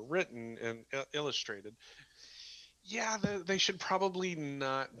which they were written and illustrated, they should probably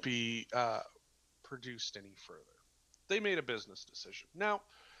not be produced any further. They made a business decision. Now,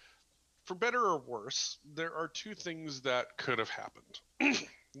 for better or worse, there are 2 things that could have happened.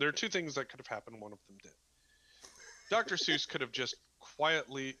 There are 2 things that could have happened. One of them did. Dr. Seuss could have just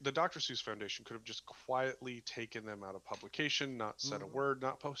the Dr. Seuss Foundation could have just quietly taken them out of publication, not said a word,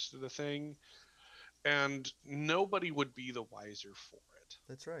 not posted a thing, and nobody would be the wiser for it.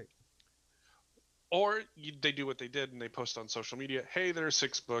 That's right. Or they do what they did and they post on social media, hey, there are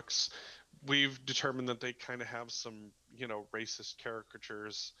 6 books. We've determined that they kind of have some, racist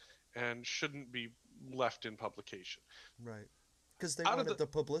caricatures and shouldn't be left in publication. Right. Because they wanted the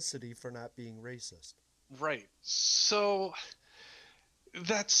publicity for not being racist. Right. So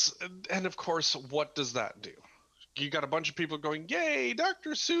and of course, what does that do? You got a bunch of people going, yay,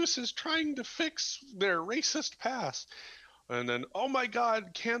 Dr. Seuss is trying to fix their racist past. And then, oh my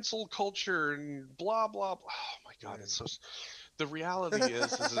God, cancel culture and blah, blah, blah. Oh my God, it's so... The reality is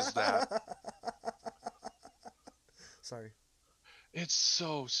that... Sorry. It's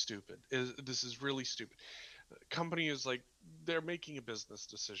so stupid. This is really stupid. The company is like, they're making a business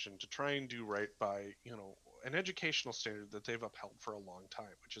decision to try and do right by, an educational standard that they've upheld for a long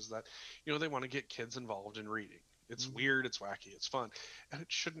time, which is that, they want to get kids involved in reading. It's weird, it's wacky, it's fun, and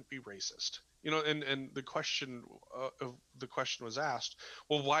it shouldn't be racist. And the question was asked,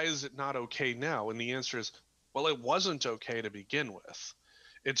 well, why is it not okay now? And the answer is, well, it wasn't okay to begin with.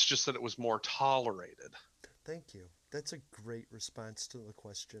 It's just that it was more tolerated. Thank you. That's a great response to the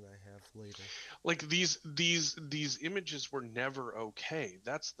question I have later. Like these images were never okay.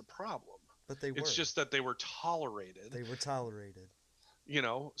 That's the problem. But they were. It's just that they were tolerated. They were tolerated.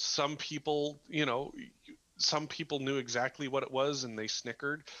 Some people, some people knew exactly what it was and they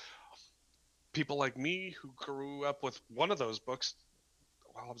snickered. People like me who grew up with one of those books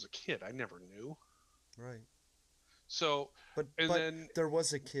while I was a kid, I never knew. Right. So, but then there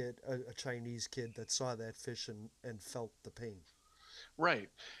was a kid, a Chinese kid that saw that fish and felt the pain. Right.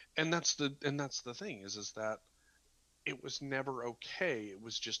 And that's the thing is that it was never okay. It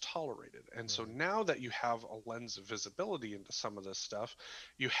was just tolerated. And so now that you have a lens of visibility into some of this stuff,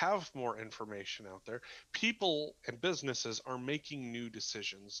 you have more information out there. People and businesses are making new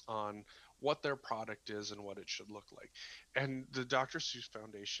decisions on what their product is and what it should look like. And the Dr. Seuss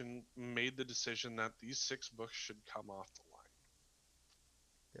Foundation made the decision that these 6 books should come off the line.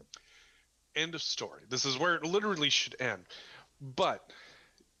 Yep. End of story. This is where it literally should end. But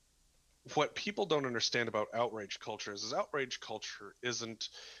what people don't understand about outrage culture is outrage culture isn't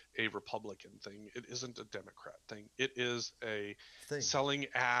a Republican thing. It isn't a Democrat thing. It is a selling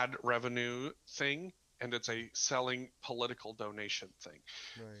ad revenue thing, and it's a selling political donation thing.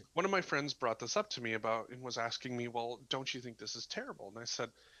 Right. One of my friends brought this up to me and was asking me, well, don't you think this is terrible? And I said,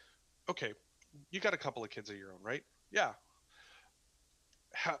 okay, you got a couple of kids of your own, right? Yeah.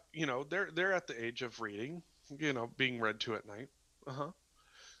 They're at the age of reading, being read to at night. Uh-huh.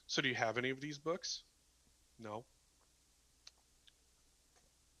 So do you have any of these books? No.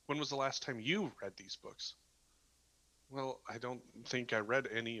 When was the last time you read these books? Well, I don't think I read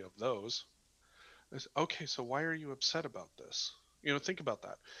any of those. I said, okay, so why are you upset about this? Think about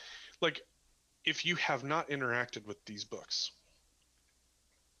that. Like, if you have not interacted with these books,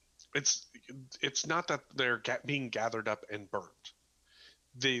 it's not that they're being gathered up and burned.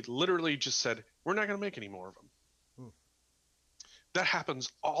 They literally just said, we're not going to make any more of them. That happens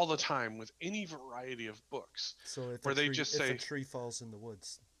all the time with any variety of books. So if where they just say, if a tree falls in the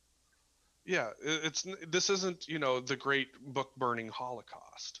woods, Yeah, this isn't, the great book burning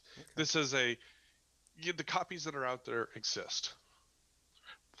Holocaust. Okay. This is the copies that are out there exist.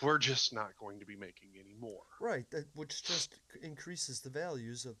 We're just not going to be making any more. Right, which just increases the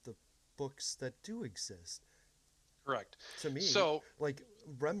values of the books that do exist. Correct. To me, so like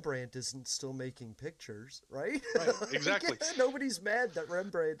Rembrandt isn't still making pictures, right? Right, exactly. Nobody's mad that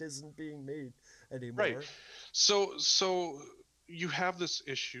Rembrandt isn't being made anymore. Right. So you have this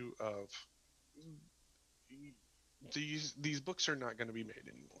issue of these books are not going to be made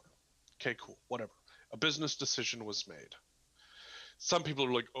anymore. Okay, cool, whatever. A business decision was made. Some people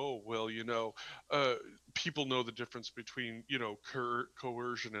are like, oh, well, people know the difference between,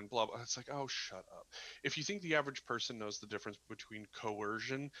 coercion and blah, blah. It's like, oh, shut up. If you think the average person knows the difference between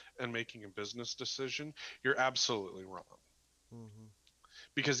coercion and making a business decision, you're absolutely wrong. Mm-hmm.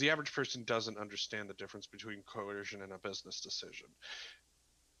 Because the average person doesn't understand the difference between coercion and a business decision.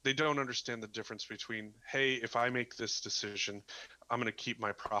 They don't understand the difference between, hey, if I make this decision, I'm going to keep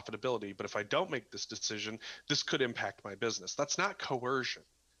my profitability. But if I don't make this decision, this could impact my business. That's not coercion.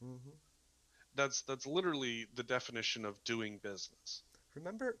 Mm-hmm. That's literally the definition of doing business.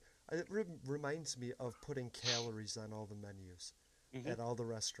 Remember, it reminds me of putting calories on all the menus at all the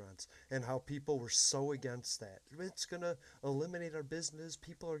restaurants, and how people were so against that. It's going to eliminate our business.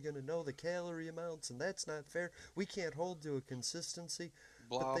 People are going to know the calorie amounts, and that's not fair. We can't hold to a consistency.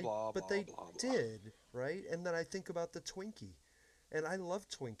 But they did, right? And then I think about the Twinkie. And I love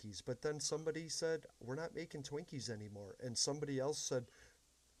Twinkies, but then somebody said, we're not making Twinkies anymore. And somebody else said,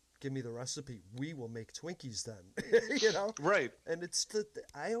 give me the recipe. We will make Twinkies then. Right. And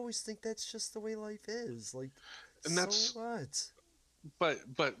I always think that's just the way life is. Like, and that's, so what?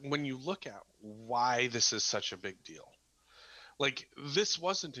 But when you look at why this is such a big deal, like, this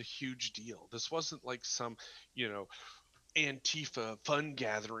wasn't a huge deal. This wasn't like some, Antifa fun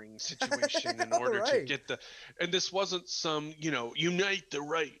gathering situation in order to get and this wasn't some, unite the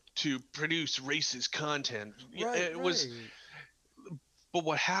right to produce racist content. It was, but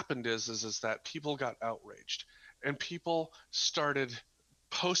what happened is that people got outraged and people started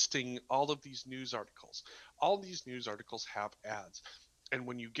posting all of these news articles. All these news articles have ads. And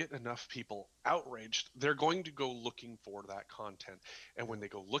when you get enough people outraged, they're going to go looking for that content. And when they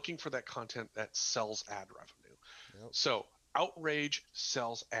go looking for that content, that sells ad revenue. Yep. So outrage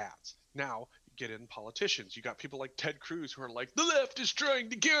sells ads. Now, get in politicians. You got people like Ted Cruz who are like, the left is trying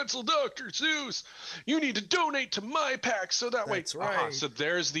to cancel Dr. Seuss. You need to donate to my PAC so that's way. Right. So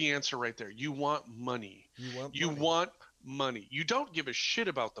there's the answer right there. You want money. You want money. You don't give a shit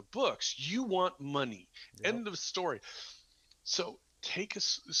about the books. You want money. Yep. End of story. So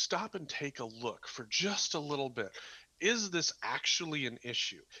stop and take a look for just a little bit. Is this actually an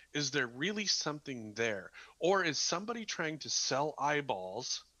issue? Is there really something there? Or is somebody trying to sell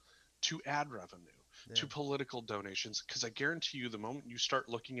eyeballs to ad revenue, to political donations? Because I guarantee you, the moment you start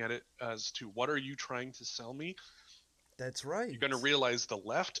looking at it as to what are you trying to sell me? That's right. You're going to realize the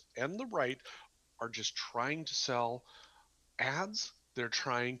left and the right are just trying to sell ads. They're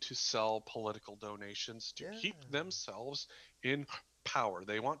trying to sell political donations to keep themselves in power.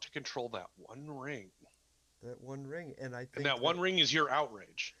 They want to control that one ring. That one ring. And I think that one ring is your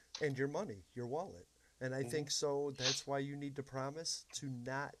outrage. And your money, your wallet. And I think so that's why you need to promise to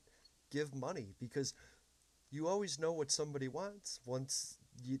not give money, because you always know what somebody wants once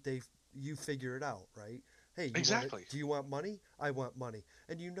you figure it out, right? Hey, exactly. Do you want money? I want money.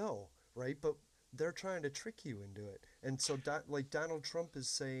 And right? But they're trying to trick you into it. And so like Donald Trump is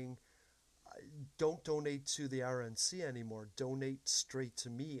saying, don't donate to the RNC anymore. Donate straight to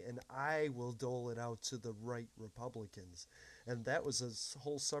me, and I will dole it out to the right Republicans. And that was a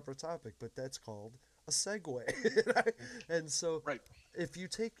whole separate topic, but that's called a segue. And so if you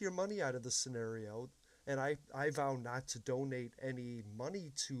take your money out of the scenario, and I vow not to donate any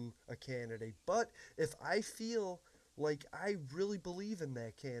money to a candidate, but if I feel like I really believe in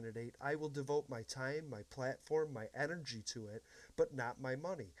that candidate, I will devote my time, my platform, my energy to it, but not my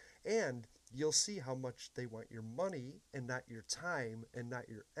money. And you'll see how much they want your money and not your time and not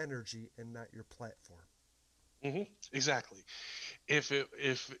your energy and not your platform. Exactly. If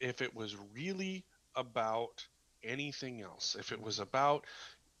it was really about anything else, if it was about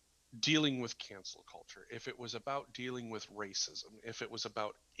dealing with cancel culture, if it was about dealing with racism, if it was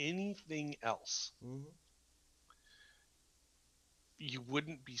about anything else, you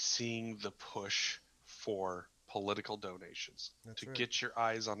wouldn't be seeing the push for political donations to get your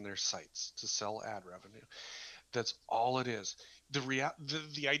eyes on their sites, to sell ad revenue. That's all it is.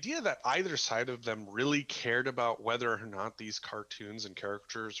 The idea that either side of them really cared about whether or not these cartoons and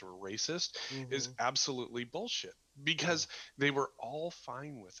characters were racist is absolutely bullshit. because they were all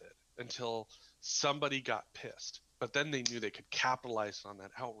fine with it until somebody got pissed. But then they knew they could capitalize on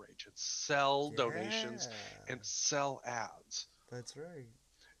that outrage and sell donations and sell ads. That's right.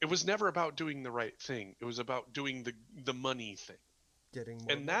 It was never about doing the right thing. It was about doing the money thing. Getting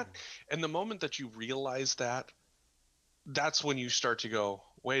more And money. and the moment that you realize that, that's when you start to go,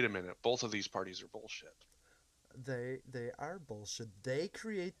 wait a minute, both of these parties are bullshit. They are bullshit. They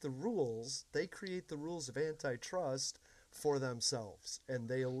create the rules. They create the rules of antitrust for themselves, and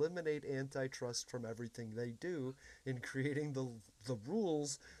they eliminate antitrust from everything they do in creating the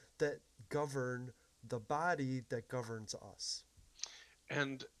rules that govern the body that governs us.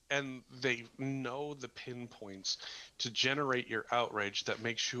 And they know the pinpoints to generate your outrage that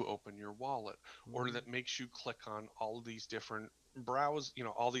makes you open your wallet, or that makes you click on all these different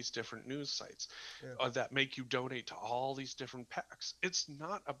all these different news sites, that make you donate to all these different PACs. It's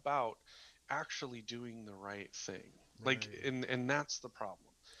not about actually doing the right thing. Like, and that's the problem.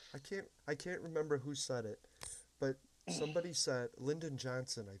 I can't remember who said it, but somebody said, Lyndon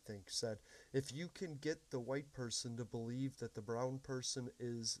Johnson, I think, said, if you can get the white person to believe that the brown person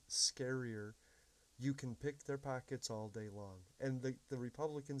is scarier, you can pick their pockets all day long. And the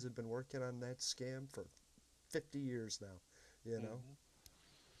Republicans have been working on that scam for 50 years now, you know?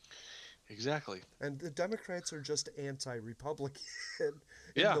 Exactly. And the Democrats are just anti-Republican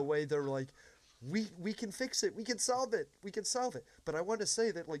in the way they're like, we can fix it, we can solve it. But I want to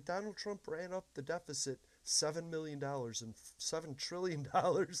say that, like, Donald Trump ran up the deficit $7 million and $7 trillion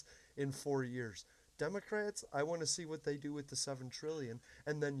in 4 years. Democrats, I want to see what they do with the $7 trillion,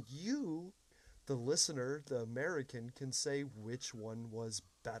 and then you, the listener, the American, can say which one was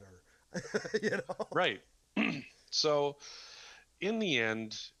better. You know? Right. So, in the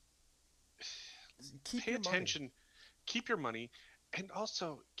end, pay attention, keep your money, and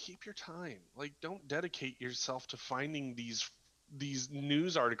also keep your time. Like, don't dedicate yourself to finding these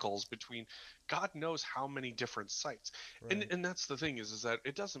news articles between God knows how many different sites. Right. And that's the thing is that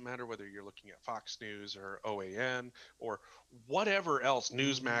it doesn't matter whether you're looking at Fox News or OAN or whatever else,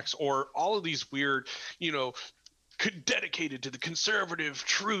 Newsmax, or all of these weird, dedicated to the conservative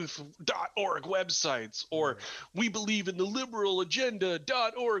truth.org websites, or we believe in the liberal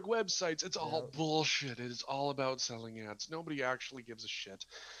agenda.org websites. It's all bullshit. It is all about selling ads. Nobody actually gives a shit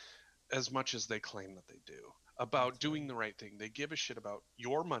as much as they claim that they do about doing the right thing. They give a shit about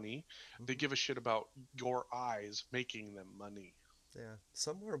your money. They give a shit about your eyes making them money. Yeah.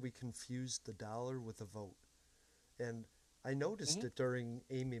 Somewhere we confused the dollar with a vote. And I noticed it during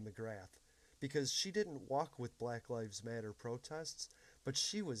Amy McGrath, because she didn't walk with Black Lives Matter protests, but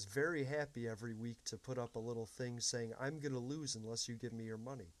she was very happy every week to put up a little thing saying, I'm going to lose unless you give me your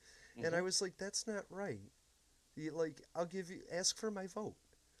money. And I was like, that's not right. Ask for my vote.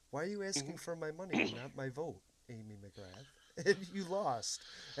 Why are you asking for my money and not my vote, Amy McGrath? And you lost.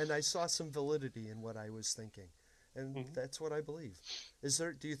 And I saw some validity in what I was thinking. And that's what I believe.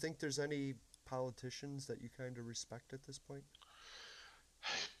 Do you think there's any politicians that you kind of respect at this point?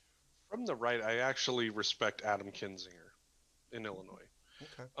 From the right, I actually respect Adam Kinzinger in Illinois.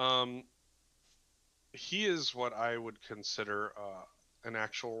 Okay. He is what I would consider an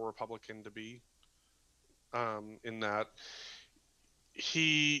actual Republican to be, in that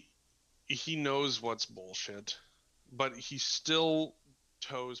he knows what's bullshit, but he still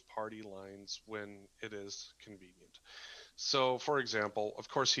toes party lines when it is convenient. So, for example, of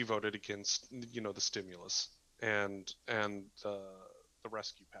course, he voted against the stimulus and the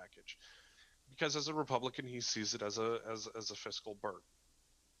rescue package, because as a Republican he sees it as a fiscal burden.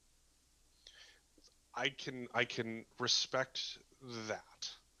 I can respect that,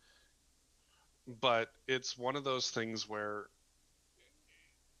 but it's one of those things where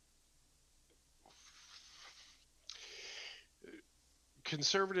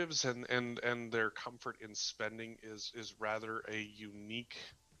conservatives and their comfort in spending is rather a unique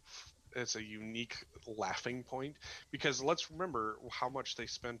laughing point, because let's remember how much they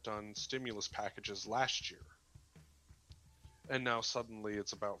spent on stimulus packages last year, and now suddenly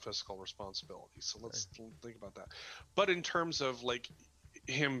it's about fiscal responsibility. So let's think about that. But in terms of like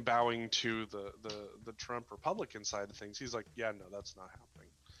him bowing to the Trump Republican side of things, he's like, yeah, no, that's not happening.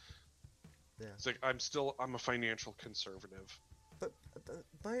 Yeah. It's like, I'm a financial conservative. But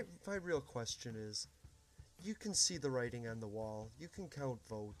my real question is, you can see the writing on the wall. You can count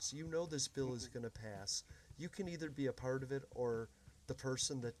votes. You know this bill is going to pass. You can either be a part of it or the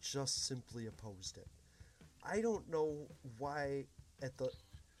person that just simply opposed it. I don't know why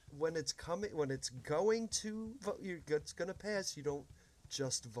when it's going to vote, it's going to pass, you don't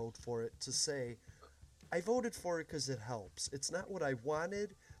just vote for it to say, I voted for it because it helps. It's not what I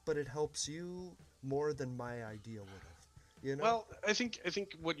wanted, but it helps you more than my idea would have. You know? Well, I think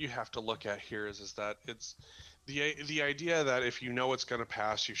what you have to look at here is that it's the idea that if you know it's going to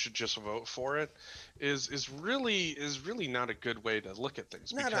pass, you should just vote for it is really not a good way to look at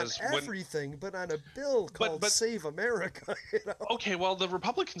things. Not because on everything, but on a bill called Save America. You know? Okay, well, the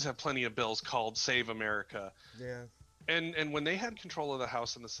Republicans have plenty of bills called Save America. Yeah. And when they had control of the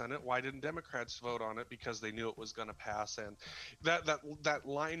House and the Senate, why didn't Democrats vote on it? Because they knew it was going to pass. And that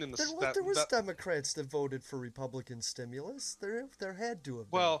line in the there was Democrats that voted for Republican stimulus. There had to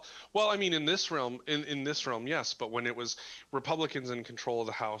have been. Well, I mean, in this realm, yes. But when it was Republicans in control of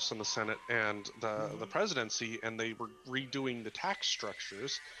the House and the Senate and the presidency, and they were redoing the tax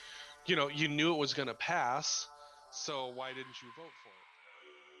structures, you knew it was going to pass. So why didn't you vote for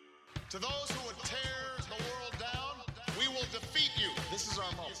it? To those who would tear the world down, we will defeat you. This is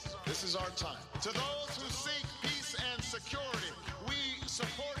our moment. This is our time. To those who seek peace and security, we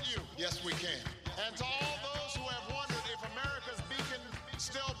support you. Yes, we can. And to all those who have wondered if America's beacon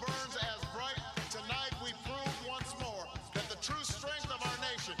still burns as bright, tonight we prove once more that the true strength of our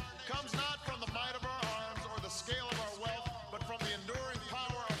nation comes not from the might of our arms or the scale of our wealth, but from the enduring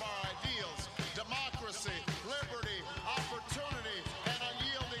power of our ideals, democracy, liberty, opportunity, and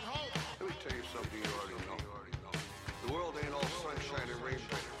unyielding hope. Let me tell you something you already know. The world ain't all sunshine and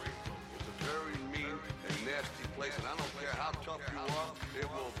rainbow. It's a very mean and nasty place, and I don't care how tough you are, it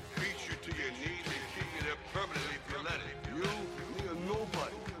will beat you to your knees and keep you there permanently if you let it. You, me, or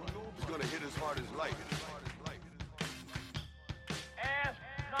nobody is gonna hit as hard as life. Ask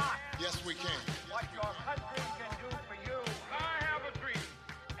not. Yes, we can. What your country can do for you. I have a dream.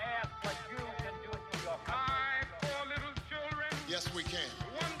 Ask what you can do for your country. My poor little children. Yes, we can.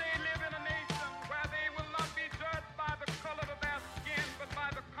 One day live in a nation where they will not be judged by the color of their skin, but by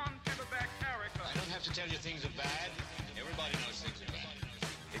the content of their character. I don't have to tell you things are bad. Everybody knows things are bad.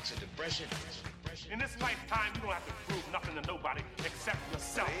 It's a depression. In this lifetime, you don't have to prove nothing to nobody except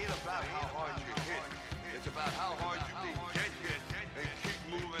yourself. It ain't about how hard you hit. It's about how hard you can get hit and keep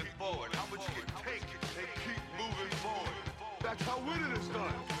moving forward. How much you can take and keep moving forward. That's how winning is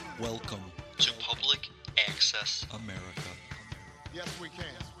done. Welcome to Public Access America. Yes, we can.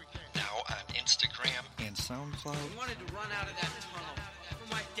 Now on Instagram and SoundCloud. I wanted to run out of that tunnel for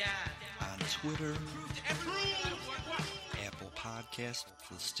my dad. On Twitter. Apple Podcast,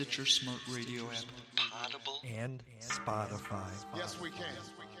 the Stitcher Smart Radio app, Potable, and Spotify. Yes, we can.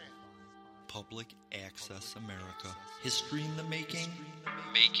 Public Access America. History in the making.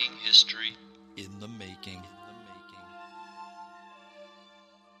 Making history in the making.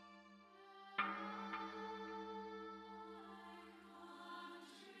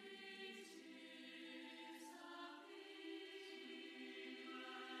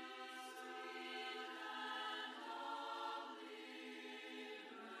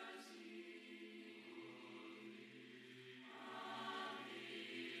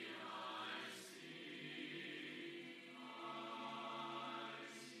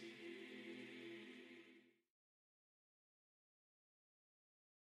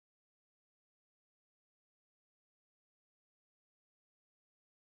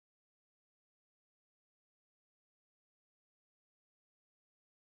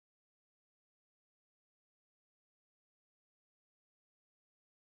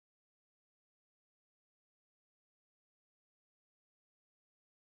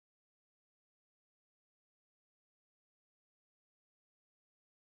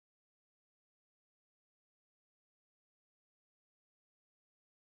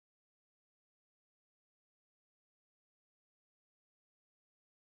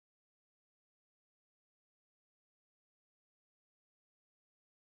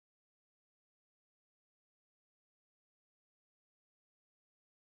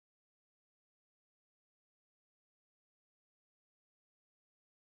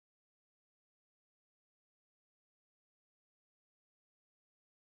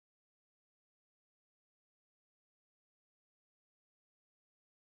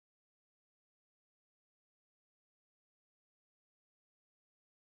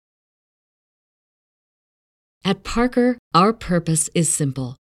 At Parker, our purpose is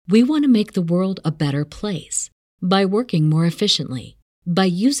simple. We want to make the world a better place by working more efficiently, by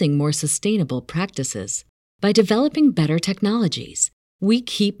using more sustainable practices, by developing better technologies. We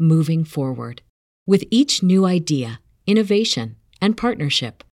keep moving forward. With each new idea, innovation, and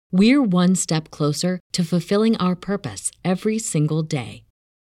partnership, we're one step closer to fulfilling our purpose every single day.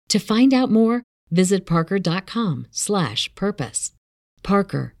 To find out more, visit parker.com/purpose.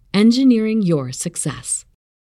 Parker, engineering your success.